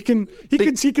 He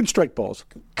can strike balls.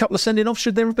 Couple of sending offs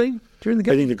should there have been during the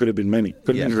game? I think there could have been many.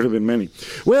 Could have been many.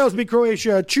 Wales beat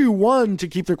Croatia 2-1 to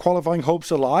keep their qualifying hopes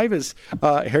alive as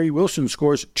Harry Wilson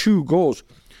scores 2 goals.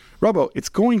 Robbo, it's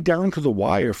going down to the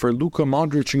wire for Luka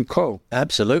Modric and co.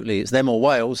 Absolutely. It's them or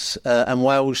Wales. And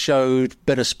Wales showed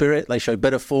better spirit. They showed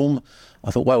better form. I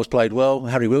thought Wales played well.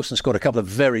 Harry Wilson scored a couple of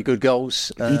very good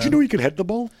goals. Did you know he could head the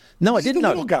ball? No, I didn't know.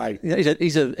 Little guy.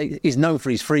 He's known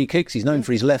for his free kicks. He's known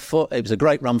for his left foot. It was a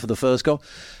great run for the first goal.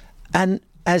 And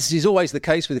as is always the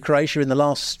case with Croatia in the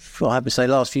last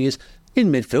few years, in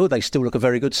midfield, they still look a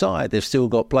very good side. They've still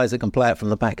got players that can play it from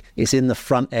the back. It's in the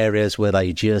front areas where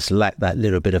they just lack that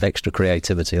little bit of extra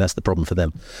creativity. That's the problem for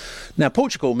them. Now,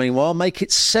 Portugal, meanwhile, make it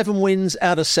 7 wins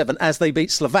out of 7 as they beat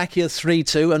Slovakia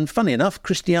 3-2. And funny enough,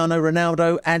 Cristiano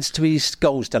Ronaldo adds to his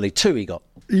goals tally. 2 he got.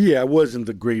 Yeah, it wasn't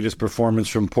the greatest performance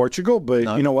from Portugal, but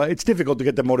You know what? It's difficult to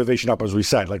get the motivation up, as we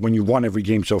said. Like when you won every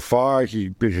game so far,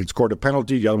 he scored a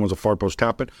penalty. The other one's a far post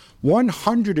tap-in.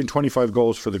 125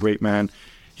 goals for the great man.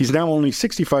 He's now only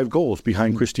 65 goals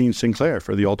behind Christine Sinclair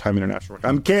for the all-time international record.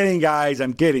 I'm kidding, guys.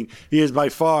 I'm kidding. He has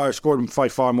scored by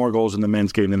far more goals in the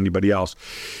men's game than anybody else.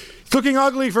 It's looking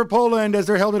ugly for Poland as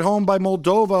they're held at home by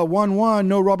Moldova 1-1.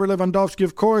 No Robert Lewandowski,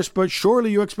 of course, but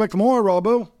surely you expect more,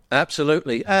 Robbo.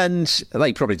 Absolutely. And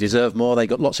they probably deserve more. They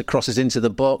got lots of crosses into the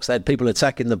box. They had people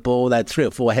attacking the ball. They had 3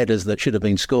 or 4 headers that should have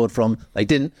been scored from. They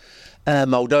didn't.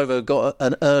 Moldova got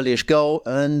an earlyish goal,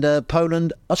 and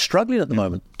Poland are struggling at the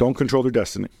moment. Don't control their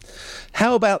destiny.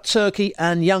 How about Turkey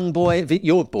and your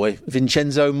boy,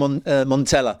 Vincenzo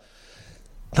Montella?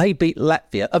 They beat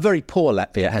Latvia, a very poor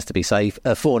Latvia, it has to be safe,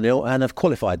 4-0, and have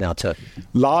qualified now, Turkey.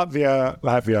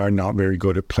 Latvia are not very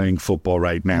good at playing football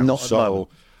right now. Not so.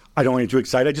 I don't want to get too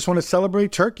excited. I just want to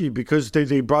celebrate Turkey because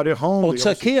they brought it home. Or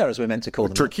Turkey, as we're meant to call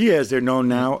them. Turkey, as they're known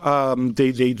now.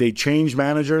 They changed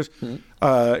managers.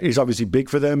 It's obviously big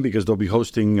for them because they'll be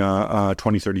hosting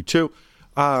 2032.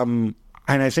 And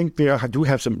I think they do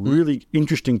have some really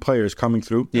interesting players coming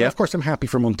through. Yeah. And of course, I'm happy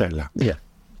for Montella. Yeah.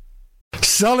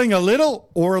 Selling a little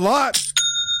or a lot?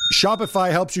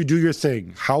 Shopify helps you do your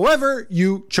thing, however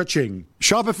you cha-ching.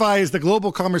 Shopify is the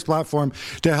global commerce platform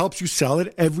that helps you sell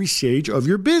at every stage of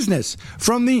your business.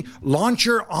 From the launch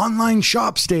your online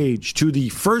shop stage to the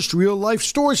first real-life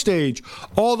store stage,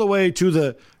 all the way to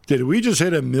the did we just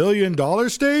hit $1 million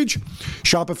stage?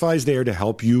 Shopify is there to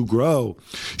help you grow.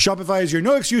 Shopify is your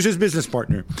no excuses business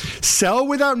partner. Sell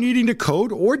without needing to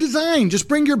code or design. Just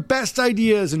bring your best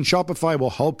ideas and Shopify will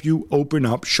help you open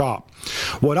up shop.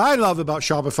 What I love about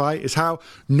Shopify is how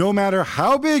no matter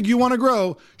how big you want to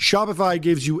grow, Shopify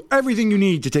gives you everything you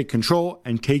need to take control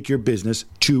and take your business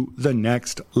to the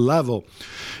next level.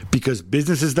 Because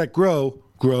businesses that grow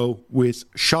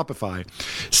with Shopify.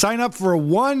 Sign up for a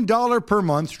 $1 per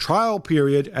month trial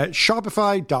period at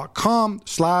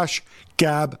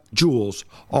shopify.com/GabJuls,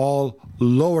 all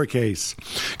lowercase.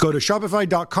 Go to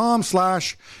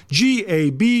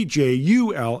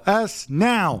shopify.com/GABJULS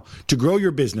now to grow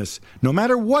your business, no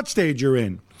matter what stage you're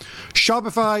in.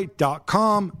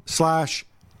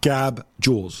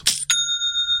 Shopify.com/GabJuls.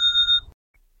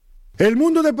 El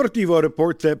Mundo Deportivo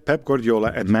reports that Pep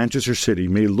Guardiola and Manchester City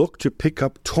may look to pick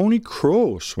up Toni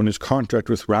Kroos when his contract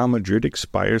with Real Madrid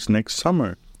expires next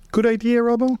summer. Good idea,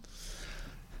 Robbo?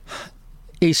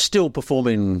 He's still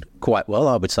performing quite well,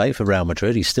 I would say, for Real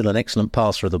Madrid. He's still an excellent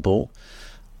passer of the ball.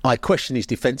 I question his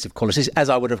defensive qualities, as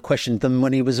I would have questioned them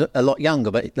when he was a lot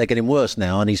younger, but they're getting worse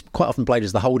now, and he's quite often played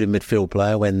as the holding midfield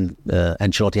player when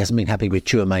Ancelotti hasn't been happy with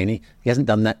Tchouaméni. He hasn't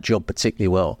done that job particularly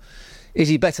well. Is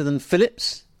he better than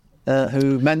Phillips?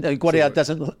 Who Guardiola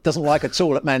doesn't like at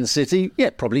all at Man City?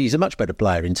 Yeah, probably he's a much better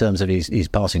player in terms of his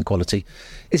passing quality.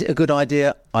 Is it a good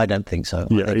idea? I don't think so.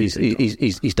 Yeah, I think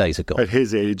his days are gone. At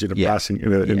his age, in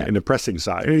a pressing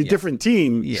side, in a different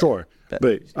team, sure,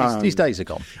 but his days are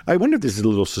gone. I wonder if this is a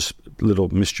little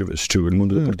mischievous too. In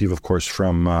Mundo Deportivo, of course,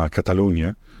 from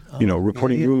Catalonia.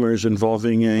 Reporting rumors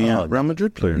involving a Real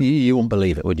Madrid player. You wouldn't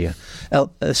believe it, would you?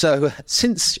 So,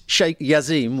 since Sheikh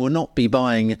Yazim will not be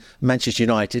buying Manchester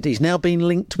United, he's now been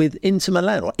linked with Inter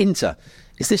Milan, or Inter.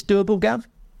 Is this doable, Gav?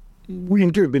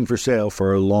 Inter have been for sale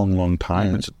for a long, long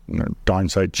time. It's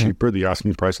downside cheaper. The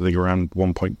asking price, I think, around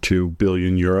 1.2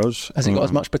 billion euros. Has it got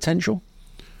as much potential?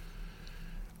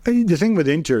 The thing with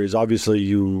Inter is obviously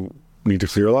you need to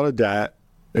clear a lot of debt.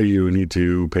 You need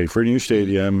to pay for a new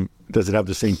stadium. Does it have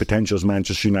the same potential as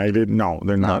Manchester United? No,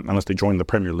 they're not, unless they join the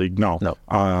Premier League. No.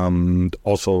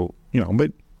 Also,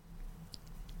 but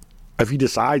if he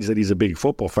decides that he's a big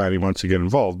football fan, he wants to get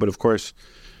involved. But of course,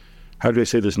 how do I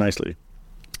say this nicely?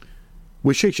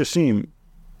 With Sheikh Jassim,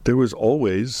 there was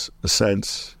always a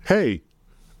sense, hey,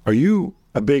 are you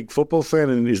a big football fan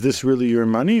and is this really your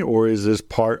money, or is this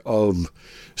part of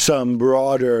some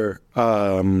broader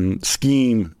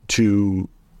scheme to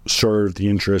serve the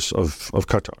interests of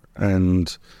Qatar?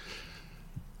 And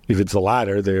if it's the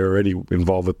latter, they're already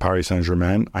involved with Paris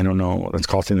Saint-Germain. I don't know. That's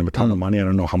costing them a ton of money. I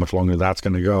don't know how much longer that's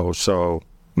going to go. So,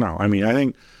 no, I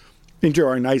think Inter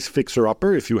are a nice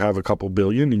fixer-upper if you have a couple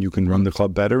billion and you can run the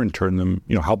club better and turn them,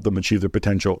 help them achieve their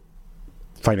potential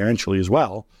financially as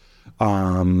well.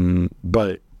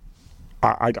 But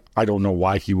I don't know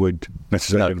why he would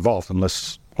necessarily get involved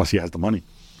unless he has the money.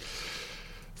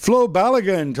 Flo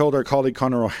Balogun told our colleague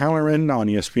Conor O'Halloran on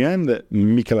ESPN that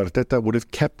Mikel Arteta would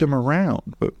have kept him around,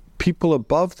 but people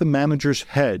above the manager's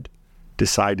head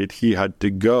decided he had to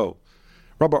go.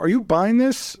 Robert, are you buying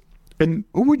this? And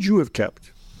who would you have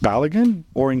kept, Balogun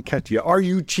or Nketiah? Are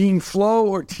you Team Flo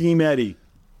or Team Eddie?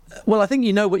 Well, I think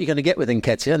you know what you're going to get with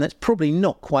Nketiah, and that's probably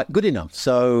not quite good enough.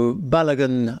 So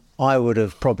Balogun, I would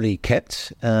have probably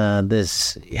kept. We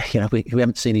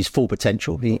haven't seen his full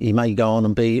potential. He may go on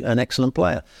and be an excellent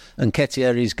player.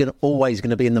 Nketiah is always going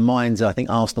to be in the minds, I think,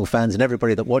 Arsenal fans and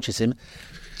everybody that watches him,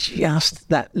 just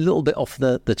that little bit off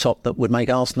the top that would make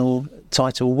Arsenal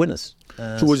title winners.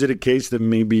 So was it a case that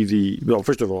maybe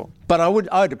first of all... But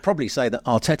I'd probably say that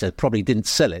Arteta probably didn't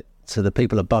sell it to the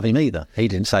people above him either. He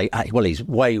didn't say, well, he's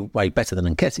way, way better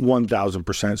than Nketiah.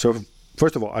 1,000%. So,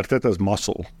 first of all, Arteta's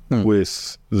muscle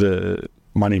with the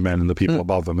money men and the people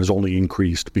above him has only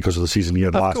increased because of the season he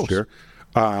had last year.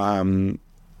 I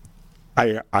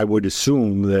would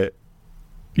assume that,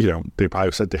 they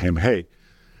probably said to him, hey,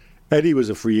 Eddie was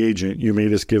a free agent. You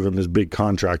made us give him this big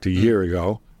contract a year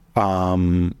ago.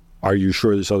 Are you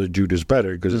sure this other dude is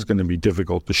better? Because it's going to be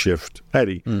difficult to shift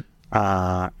Eddie.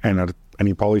 And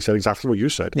he probably said exactly what you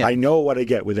said. Yeah. I know what I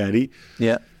get with Eddie.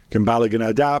 Yeah. Can Balogun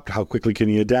adapt? How quickly can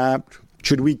he adapt?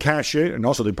 Should we cash it? And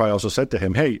also, they probably also said to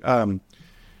him, hey,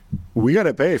 we got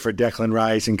to pay for Declan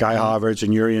Rice and Kai Havertz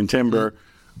and Jurrien Timber.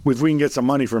 If we can get some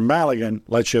money from Balogun,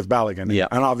 let's shift Balogun. Yeah.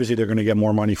 And obviously, they're going to get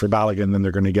more money for Balogun than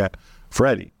they're going to get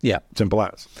Freddie. Yeah. Simple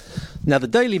as. Now, the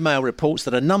Daily Mail reports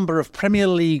that a number of Premier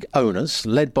League owners,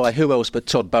 led by who else but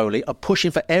Todd Bowley, are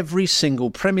pushing for every single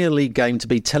Premier League game to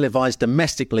be televised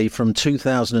domestically from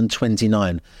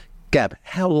 2029. Gab,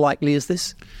 how likely is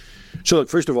this? So, look,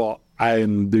 first of all,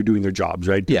 they're doing their jobs,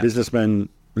 right? Yeah. Businessmen,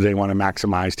 they want to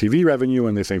maximize TV revenue,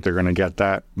 and they think they're going to get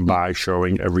that by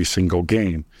showing every single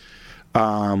game.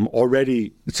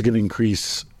 Already, it's going to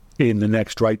increase in the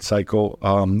next right cycle.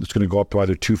 It's going to go up to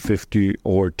either 250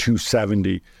 or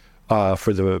 270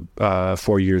 for the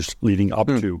 4 years leading up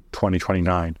to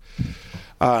 2029.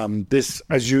 This,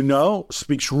 as you know,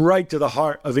 speaks right to the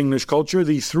heart of English culture,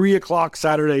 the 3 o'clock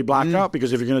Saturday blackout,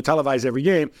 because if you're going to televise every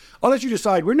game, unless you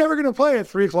decide we're never going to play at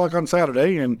 3 o'clock on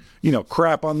Saturday and,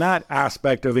 crap on that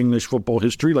aspect of English football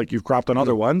history like you've crapped on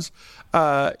other ones,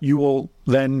 you will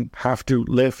then have to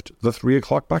lift the 3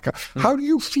 o'clock blackout. How do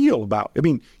you feel about,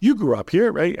 you grew up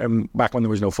here, right? And back when there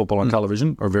was no football on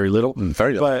television, or very little.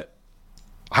 Very little. But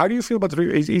how do you feel about the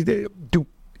 3?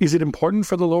 Is it important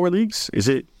for the lower leagues? Is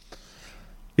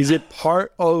it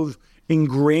part of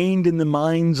ingrained in the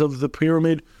minds of the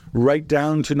pyramid right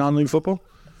down to non-league football?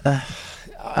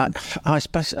 I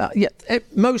suppose,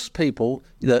 most people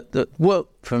that work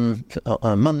from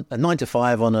 9 to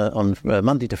 5 on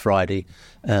Monday to Friday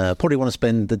probably want to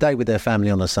spend the day with their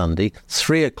family on a Sunday.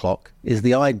 3 o'clock is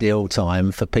the ideal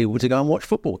time for people to go and watch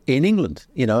football in England.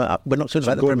 We're not talking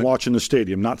about go and watch in the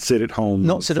stadium, not sit at home.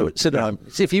 Not sit at home.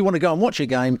 So if you want to go and watch a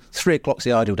game, 3 o'clock's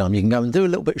the ideal time. You can go and do a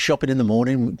little bit of shopping in the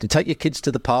morning, to take your kids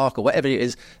to the park or whatever it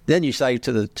is. Then you say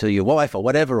to your wife or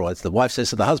whatever, or as the wife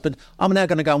says to the husband, I'm now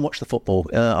going to go and watch the football.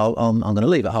 I'm going to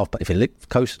leave at I'm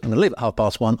going to leave at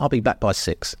 1:30. I'll be back by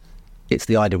 6. It's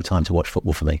the ideal time to watch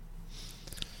football for me.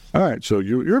 All right, so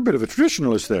you're a bit of a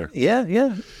traditionalist there.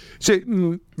 Yeah. So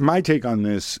my take on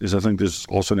this is I think there's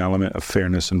also an element of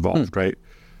fairness involved, right?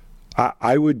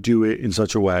 I would do it in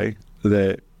such a way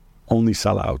that only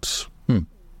sellouts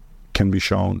can be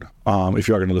shown if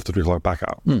you are going to lift the 3 o'clock back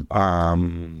out.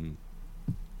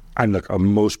 And look,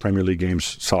 most Premier League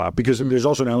games sell out because there's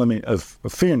also an element of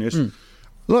fairness.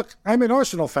 Look, I'm an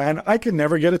Arsenal fan. I can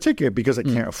never get a ticket because I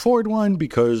can't afford one,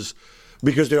 because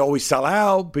they always sell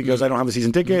out, because I don't have a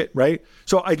season ticket, right?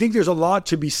 So I think there's a lot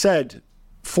to be said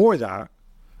for that.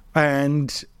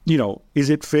 And, is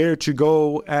it fair to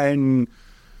go and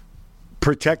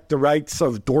protect the rights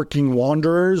of Dorking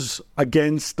Wanderers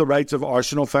against the rights of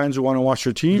Arsenal fans who want to watch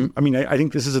their team? I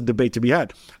think this is a debate to be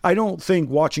had. I don't think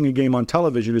watching a game on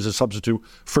television is a substitute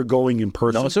for going in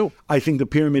person. No, I think the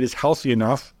pyramid is healthy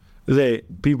enough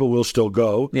that people will still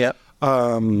go. Yeah.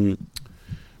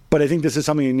 But I think this is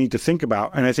something they need to think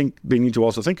about. And I think they need to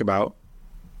also think about,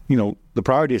 the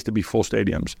priority is to be full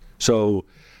stadiums. So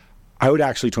I would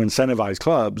actually, to incentivize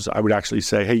clubs, I would actually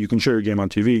say, hey, you can show your game on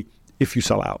TV if you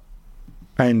sell out.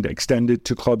 And extend it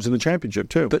to clubs in the Championship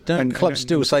too. But clubs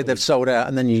still say they've sold out,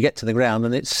 and then you get to the ground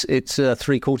and it's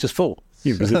 3/4 full.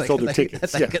 Yeah, because they've sold their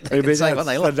tickets.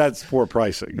 That's poor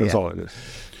pricing. That's all it is.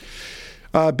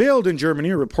 Bild in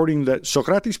Germany are reporting that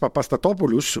Sokratis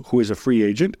Papastatopoulos, who is a free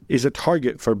agent, is a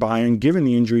target for Bayern given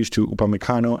the injuries to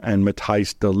Upamecano and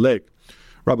Matthijs de Ligt.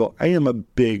 Robbo, I am a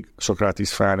big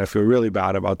Sokratis fan. I feel really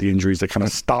bad about the injuries that kind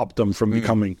of stopped him from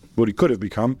becoming what he could have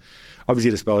become. Obviously,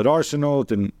 he had a spell at Arsenal. It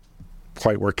didn't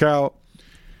quite work out.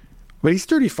 But he's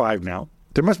 35 now.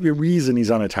 There must be a reason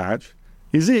he's unattached.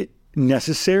 Is it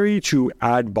necessary to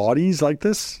add bodies like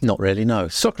this? Not really, no.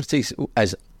 Sokratis,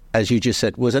 as you just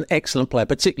said, was an excellent player,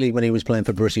 particularly when he was playing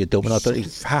for Borussia Dortmund. I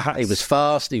thought he was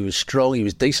fast, he was strong, he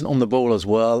was decent on the ball as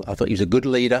well. I thought he was a good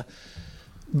leader.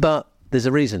 But there's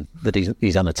a reason that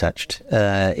he's unattached.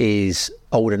 He's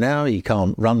older now, he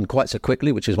can't run quite so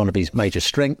quickly, which is one of his major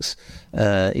strengths.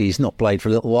 He's not played for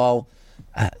a little while.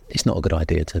 It's not a good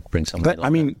idea to bring someone like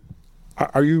that.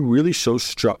 Are you really so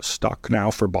stuck now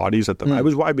for bodies at the? I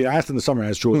asked in the summer, I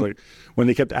asked Juls, like when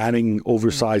they kept adding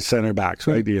oversized center backs,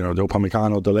 right? The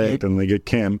Upamecano, De Ligt, and they get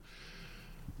Kim,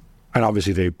 and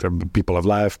obviously people have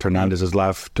left. Hernandez has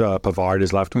left. Pavard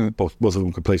has left. Both of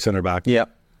them could play center back. Yeah,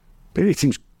 but it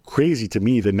seems crazy to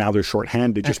me that now they're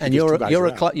short-handed. And you're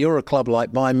a club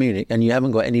like Bayern Munich, and you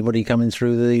haven't got anybody coming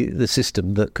through the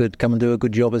system that could come and do a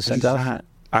good job as centre.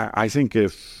 I think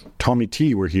if Tommy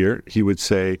T were here, he would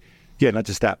say, yeah, not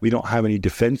just that. We don't have any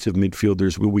defensive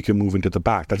midfielders where we can move into the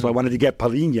back. That's why I wanted to get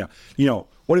Palhinha.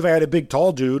 What if I had a big,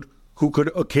 tall dude who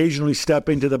could occasionally step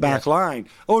into the back line?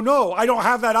 Oh, no, I don't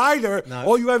have that either. No.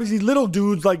 All you have is these little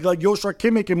dudes like Joshua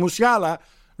Kimmich and Musiala,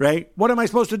 right? What am I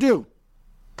supposed to do?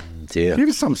 Dear. Give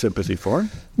us some sympathy for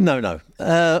him. No.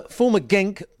 Former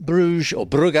Genk, Bruges or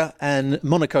Brugge and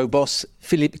Monaco boss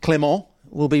Philippe Clement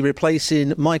will be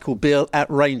replacing Michael Beale at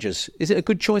Rangers. Is it a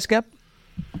good choice, Gab?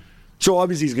 So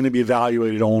obviously he's going to be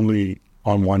evaluated only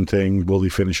on one thing: will he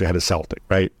finish ahead of Celtic?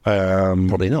 Right?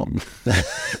 Probably not.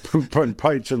 Probably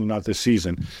certainly not this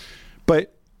season.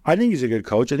 But I think he's a good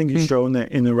coach. I think he's shown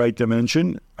that in the right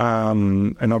dimension.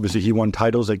 And obviously he won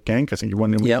titles at Genk. I think he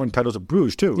won titles at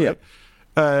Bruges too.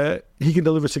 Right? He can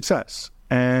deliver success.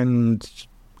 And,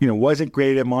 wasn't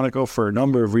great at Monaco for a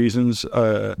number of reasons.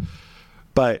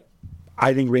 But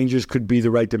I think Rangers could be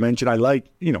the right dimension. I like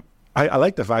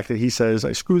the fact that he says,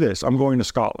 screw this, I'm going to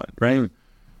Scotland, right?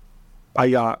 I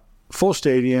got full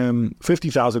stadium,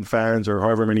 50,000 fans or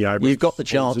however many Irish. You've got the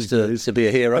chance to be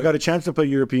a hero. I got a chance to play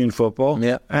European football.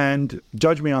 Yeah. And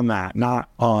judge me on that, not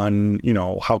on,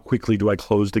 how quickly do I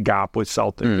close the gap with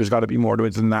Celtic. There's got to be more to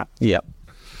it than that. Yeah.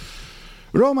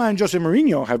 Roma and Jose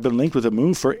Mourinho have been linked with a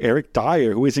move for Eric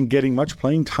Dyer, who isn't getting much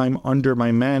playing time under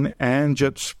my man Ange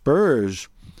at Spurs.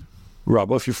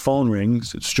 Rob, if your phone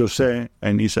rings, it's Jose,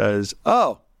 and he says,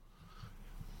 what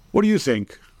do you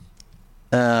think?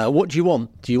 What do you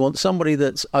want? Do you want somebody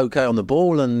that's okay on the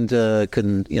ball and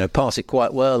can pass it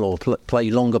quite well, or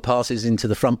play longer passes into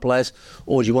the front players,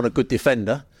 or do you want a good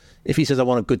defender? If he says I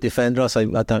want a good defender, I say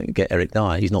I don't get Eric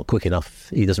Dyer. He's not quick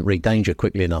enough. He doesn't read danger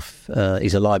quickly enough.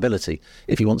 He's a liability.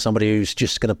 If you want somebody who's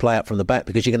just going to play out from the back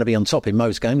because you're going to be on top in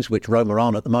most games, which Roma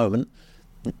aren't at the moment,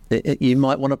 you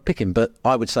might want to pick him. But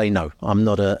I would say no. I'm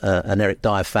not an Eric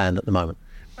Dyer fan at the moment.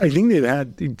 I think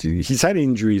he's had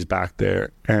injuries back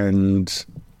there, and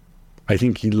I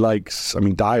think he likes.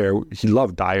 Dyer. He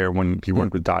loved Dyer when he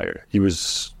worked with Dyer.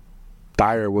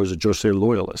 Dyer was a Jose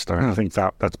loyalist. I think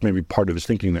that's maybe part of his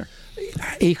thinking there.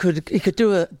 He could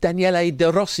do a Daniele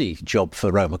De Rossi job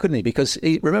for Roma, couldn't he? Because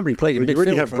remember he played in midfield. You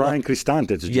already have Brian Cristante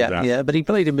to do that. Yeah, but he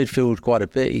played in midfield quite a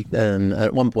bit. And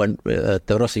at one point, De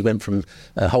Rossi went from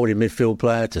holding midfield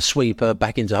player to sweeper,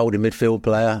 back into holding midfield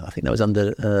player. I think that was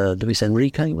under Luis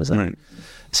Enrique, was that? Right.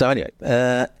 So anyway,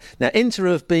 now Inter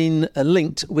have been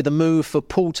linked with a move for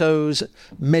Porto's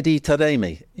Mehdi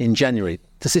Taremi in January.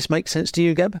 Does this make sense to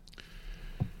you, Gab?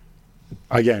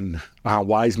 Again,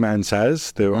 wise man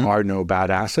says there are no bad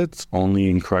assets, only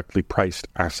incorrectly priced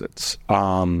assets.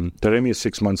 Taremi has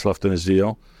 6 months left in his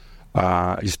deal.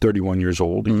 He's 31 years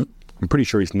old. I'm pretty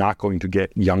sure he's not going to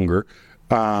get younger.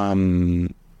 But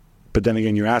then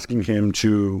again, you're asking him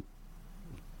to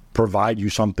provide you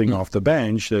something off the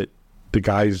bench that the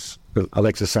guys,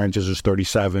 Alexis Sanchez is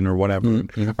 37 or whatever,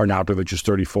 Arnautovic is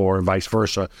 34 and vice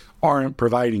versa, aren't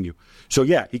providing you. So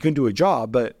yeah, he can do a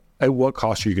job, but at what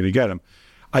cost are you going to get him?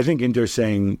 I think Inter's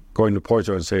going to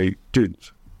Porto and say, dude,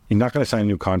 you're not going to sign a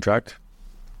new contract.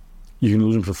 You can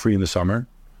lose him for free in the summer.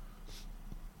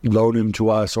 Loan him to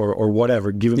us or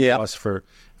whatever. Give him to us for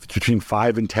between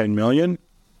 5 and 10 million.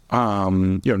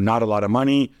 Not a lot of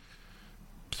money.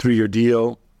 3-year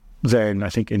deal. Then I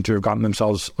think Inter have gotten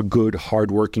themselves a good,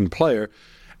 hard-working player.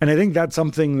 And I think that's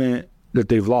something that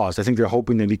they've lost. I think they're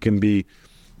hoping that he can be...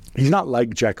 He's not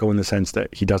like Dzeko in the sense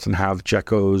that he doesn't have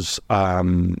Dzeko's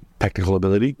technical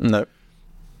ability. No.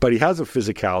 But he has a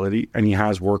physicality and he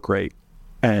has work rate.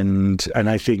 And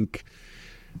I think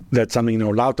that's something,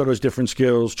 Lautaro has different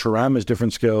skills, Thuram has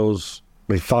different skills.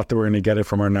 They thought they were going to get it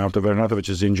from Arnautovic. Arnautovic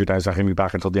is injured. He's not going to be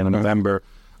back until the end of November.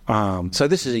 So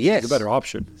this is a yes. It's a better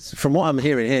option. From what I'm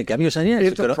hearing here, Gabby, you're saying yes.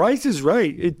 If the price is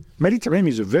right, Mehdi Taremi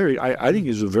is I think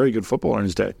he's a very good footballer in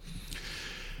his day.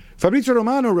 Fabrizio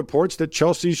Romano reports that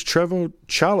Chelsea's Trevor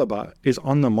Chalobah is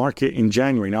on the market in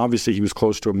January. Now, obviously, he was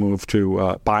close to a move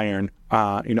to Bayern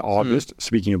in August.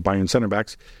 Speaking of Bayern centre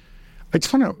backs, I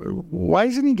just want to. Why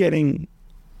isn't he getting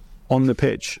on the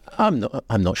pitch? I'm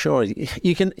not sure.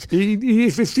 You can.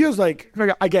 If it feels like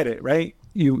I get it, right?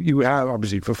 You have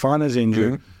obviously Fofana's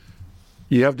injured.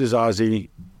 You have Dizazi,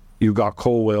 you got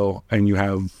Colwill, and you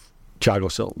have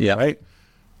Thiago Silva. Yeah. Right.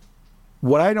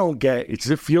 What I don't get is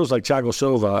it feels like Thiago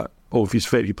Silva, if he's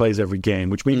fit, he plays every game,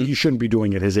 which means he shouldn't be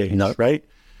doing at his age, right?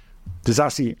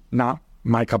 Dizazi, not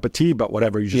my cup of tea, but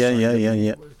whatever.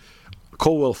 Yeah.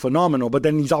 Colwill, phenomenal, but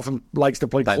then he often likes to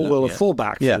play Colwill at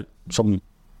fullback for some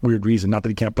weird reason. Not that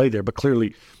he can't play there, but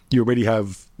clearly you already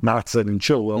have Maatsen and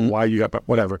Chilwell. Why you got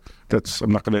whatever?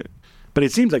 I'm not going to. But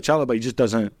it seems like Chalobah, he just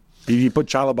doesn't. He put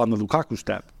Chalobah on the Lukaku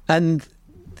step, and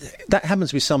that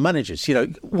happens with some managers.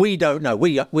 We don't know.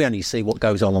 We only see what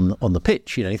goes on the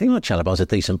pitch. You think, Chalobah's a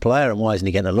decent player, and why isn't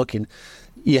he getting a look in?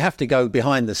 You have to go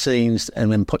behind the scenes, and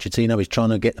when Pochettino is trying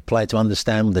to get the player to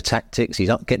understand the tactics,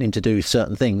 he's getting him to do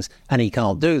certain things, and he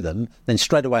can't do them, then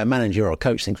straight away a manager or a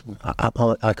coach thinks,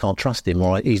 I can't trust him,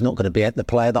 or he's not going to be the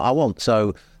player that I want,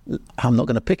 so I'm not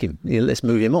going to pick him. Let's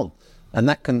move him on. And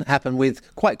that can happen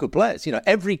with quite good players.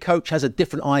 Every coach has a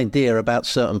different idea about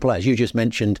certain players. You just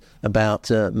mentioned about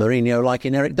Mourinho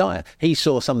liking Eric Dyer. He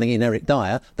saw something in Eric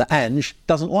Dyer that Ange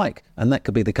doesn't like. And that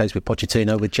could be the case with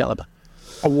Pochettino with Chalobah.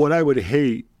 What I would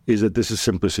hate is that this is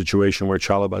simply a situation where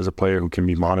Chalobah is a player who can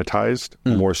be monetized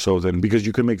more so than... Because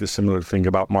you could make the similar thing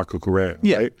about Marco Correa,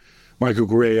 right? Marco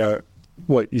Correa,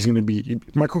 he's going to be...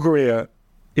 Marco Correa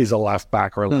is a left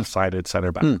back or a left-sided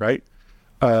center back, right?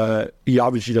 He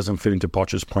obviously doesn't fit into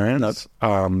Poch's plans.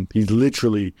 He's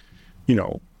literally,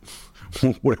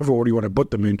 whatever order you want to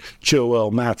put them in,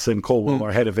 Chilwell, Maatsen, Colwell are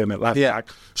ahead of him at left back.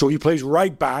 So he plays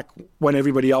right back when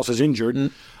everybody else is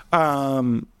injured.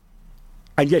 And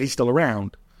yet he's still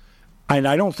around. And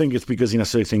I don't think it's because he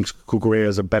necessarily thinks Cucurella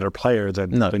is a better player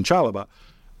than Chalobah.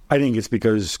 I think it's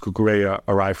because Cucurella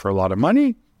arrived for a lot of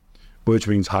money, which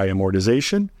means high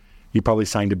amortization. He probably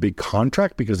signed a big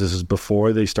contract because this is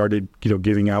before they started,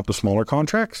 giving out the smaller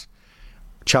contracts.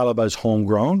 Chalobah is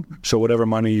homegrown, so whatever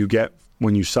money you get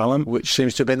when you sell him... Which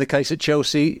seems to have been the case at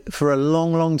Chelsea for a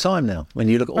long, long time now, when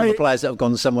you look at all the players that have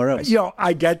gone somewhere else.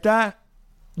 I get that,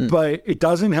 but it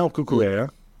doesn't help Cucurella.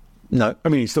 No. I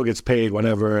mean, he still gets paid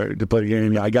whenever to play the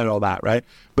game. I get all that, right?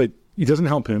 But it doesn't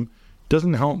help him.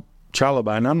 Doesn't help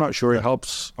Chalobah, and I'm not sure it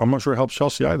helps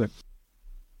Chelsea either.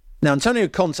 Now, Antonio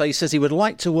Conte says he would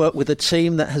like to work with a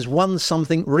team that has won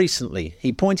something recently.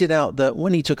 He pointed out that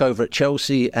when he took over at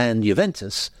Chelsea and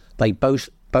Juventus, they both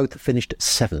finished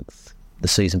 7th the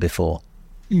season before.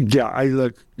 Yeah,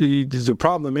 the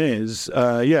problem is,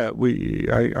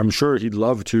 I'm sure he'd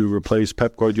love to replace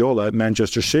Pep Guardiola at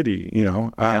Manchester City,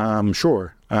 I'm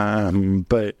sure.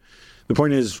 But the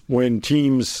point is, when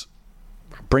teams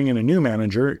bring in a new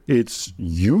manager, it's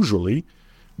usually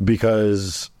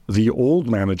because the old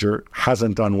manager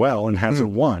hasn't done well and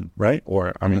hasn't won, right?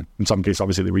 Or, in some cases,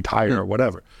 obviously they retire or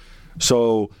whatever.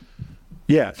 So,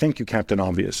 thank you, Captain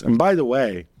Obvious. And by the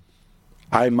way,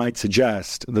 I might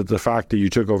suggest that the fact that you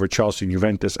took over Chelsea and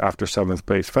Juventus after 7th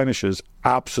place finishes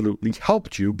absolutely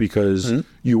helped you because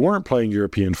you weren't playing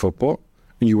European football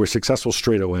and you were successful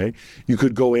straight away. You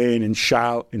could go in and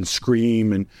shout and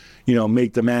scream and,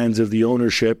 make demands of the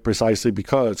ownership precisely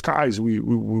because, guys,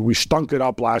 we stunk it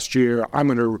up last year. I'm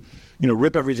going to,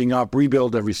 rip everything up,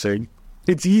 rebuild everything.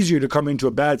 It's easier to come into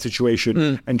a bad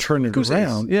situation and turn it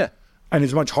around. Yeah. And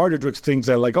it's much harder to think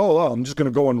that, I'm just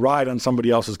going to go and ride on somebody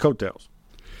else's coattails.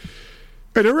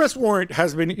 An arrest warrant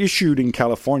has been issued in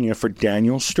California for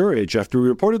Daniel Sturridge after he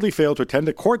reportedly failed to attend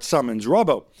a court summons.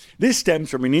 Robbo. This stems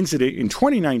from an incident in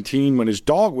 2019 when his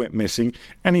dog went missing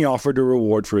and he offered a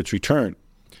reward for its return.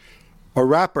 A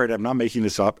rapper, and I'm not making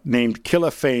this up, named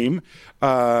Killa Fame,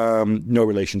 no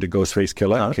relation to Ghostface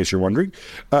Killah, in case you're wondering,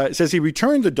 says he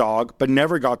returned the dog but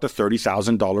never got the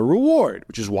 $30,000 reward,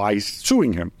 which is why he's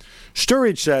suing him.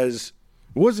 Sturridge says...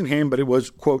 It wasn't him, but it was,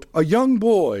 quote, a young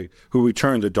boy who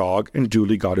returned the dog and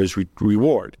duly got his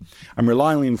reward. I'm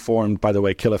reliably informed, by the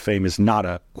way, Killa Fame is not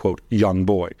a, quote, young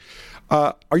boy.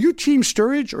 Are you Team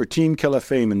Sturridge or Team Killa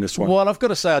Fame in this one? Well, I've got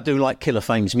to say I do like Killa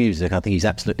Fame's music. I think he's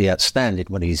absolutely outstanding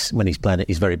when he's playing at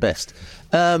his very best.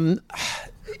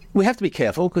 We have to be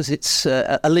careful because it's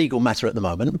a legal matter at the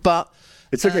moment, but...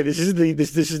 It's okay. This is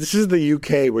the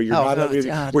UK where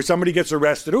you're where somebody gets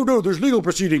arrested. Oh no, there's legal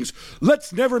proceedings.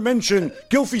 Let's never mention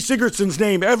Gylfi Sigurdsson's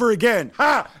name ever again.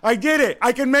 I did it.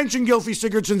 I can mention Gylfi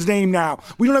Sigurdsson's name now.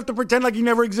 We don't have to pretend like he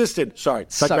never existed. Sorry,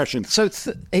 digression.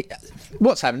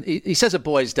 What's happened? He says a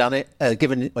boy's done it.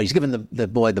 He's given the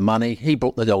boy the money. He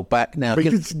brought the dog back. Now, but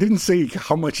he didn't say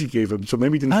how much he gave him, so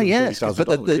maybe he didn't. But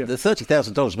the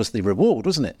 $30,000 was the reward,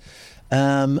 wasn't it?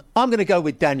 I'm going to go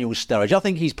with Daniel Sturridge. I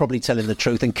think he's probably telling the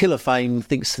truth, and Killa Fame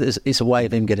thinks it's a way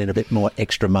of him getting a bit more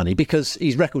extra money because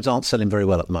his records aren't selling very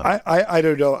well at the moment. I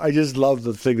don't know. I just love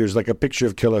the thing. There's like a picture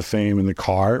of Killa Fame in the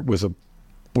car with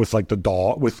like the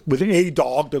dog, with a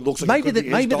dog that looks like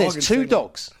maybe there's two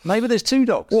dogs. Maybe there's two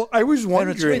dogs. Well, I was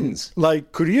wondering,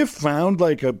 could he have found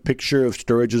like a picture of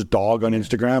Sturridge's dog on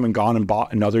Instagram and gone and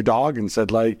bought another dog and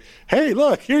said hey,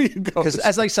 look, here you go. Because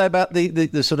as they say about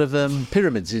the sort of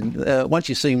pyramids, once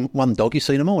you've seen one dog, you've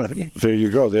seen them all, haven't you? There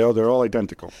you go. They're all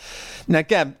identical. Now,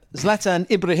 Gab, Zlatan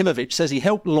Ibrahimovic says he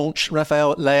helped launch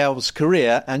Rafael Leao's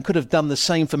career and could have done the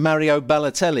same for Mario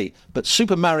Balotelli, but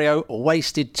Super Mario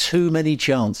wasted too many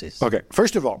chances. Okay,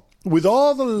 first of all, with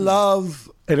all the love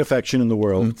and affection in the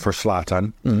world for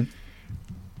Zlatan,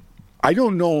 I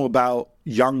don't know about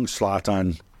young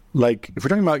Zlatan. Like, if we're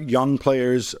talking about young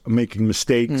players making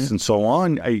mistakes and so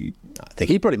on, I think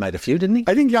he probably made a few, didn't he?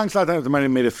 I think young Zlatan might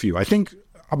have made a few. I think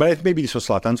But maybe this was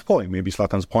Zlatan's point. Maybe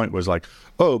Zlatan's point was like,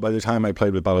 oh, by the time I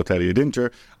played with Balotelli at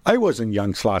Inter, I wasn't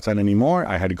young Zlatan anymore.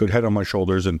 I had a good head on my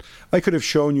shoulders, and I could have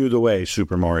shown you the way,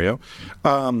 Super Mario.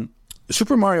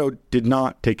 Super Mario did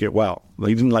not take it well.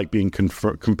 He didn't like being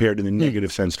compared in the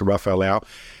negative sense to Rafael Leao.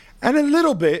 And a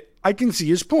little bit, I can see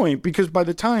his point, because by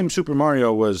the time Super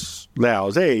Mario was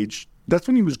Leao's age, that's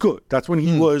when he was good. That's when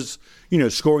he was,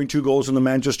 scoring 2 goals in the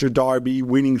Manchester derby,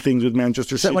 winning things with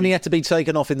Manchester City. Is that when he had to be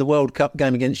taken off in the World Cup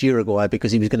game against Uruguay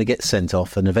because he was going to get sent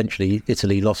off, and eventually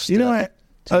Italy lost to Uruguay?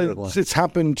 It's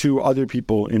happened to other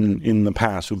people in the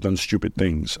past who've done stupid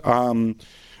things.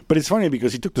 But it's funny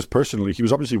because he took this personally. He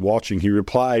was obviously watching. He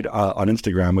replied on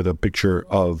Instagram with a picture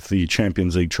of the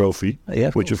Champions League trophy,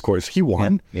 which, of course, he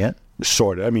won. Yeah.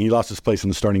 Sort of. I mean, he lost his place in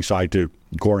the starting side to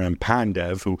Goran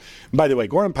Pandev, who, by the way,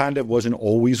 Goran Pandev wasn't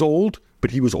always old,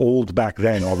 but he was old back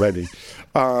then already.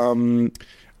 And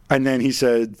then he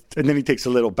takes a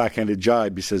little backhanded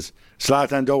jibe. He says,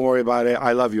 Zlatan, don't worry about it.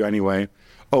 I love you anyway.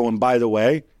 Oh, and by the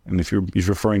way, and he's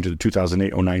referring to the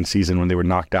 2008-09 season when they were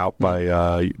knocked out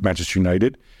by Manchester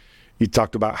United, he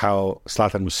talked about how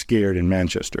Zlatan was scared in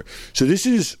Manchester. So this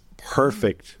is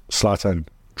perfect Zlatan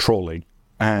trolling.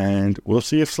 And we'll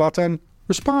see if Zlatan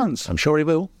responds. I'm sure he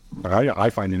will.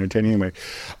 I find it entertaining anyway.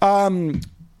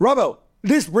 Robbo,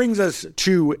 this brings us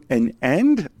to an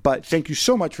end, but thank you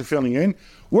so much for filling in.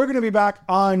 We're going to be back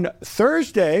on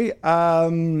Thursday.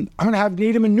 I'm going to have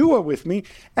Nida Manua with me,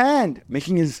 and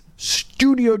making his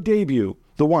studio debut,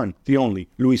 the one, the only,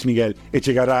 Luis Miguel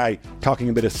Echegaray, talking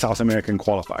a bit of South American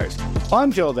qualifiers.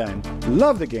 Until then,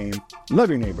 love the game,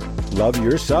 love your neighbor, love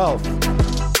yourself.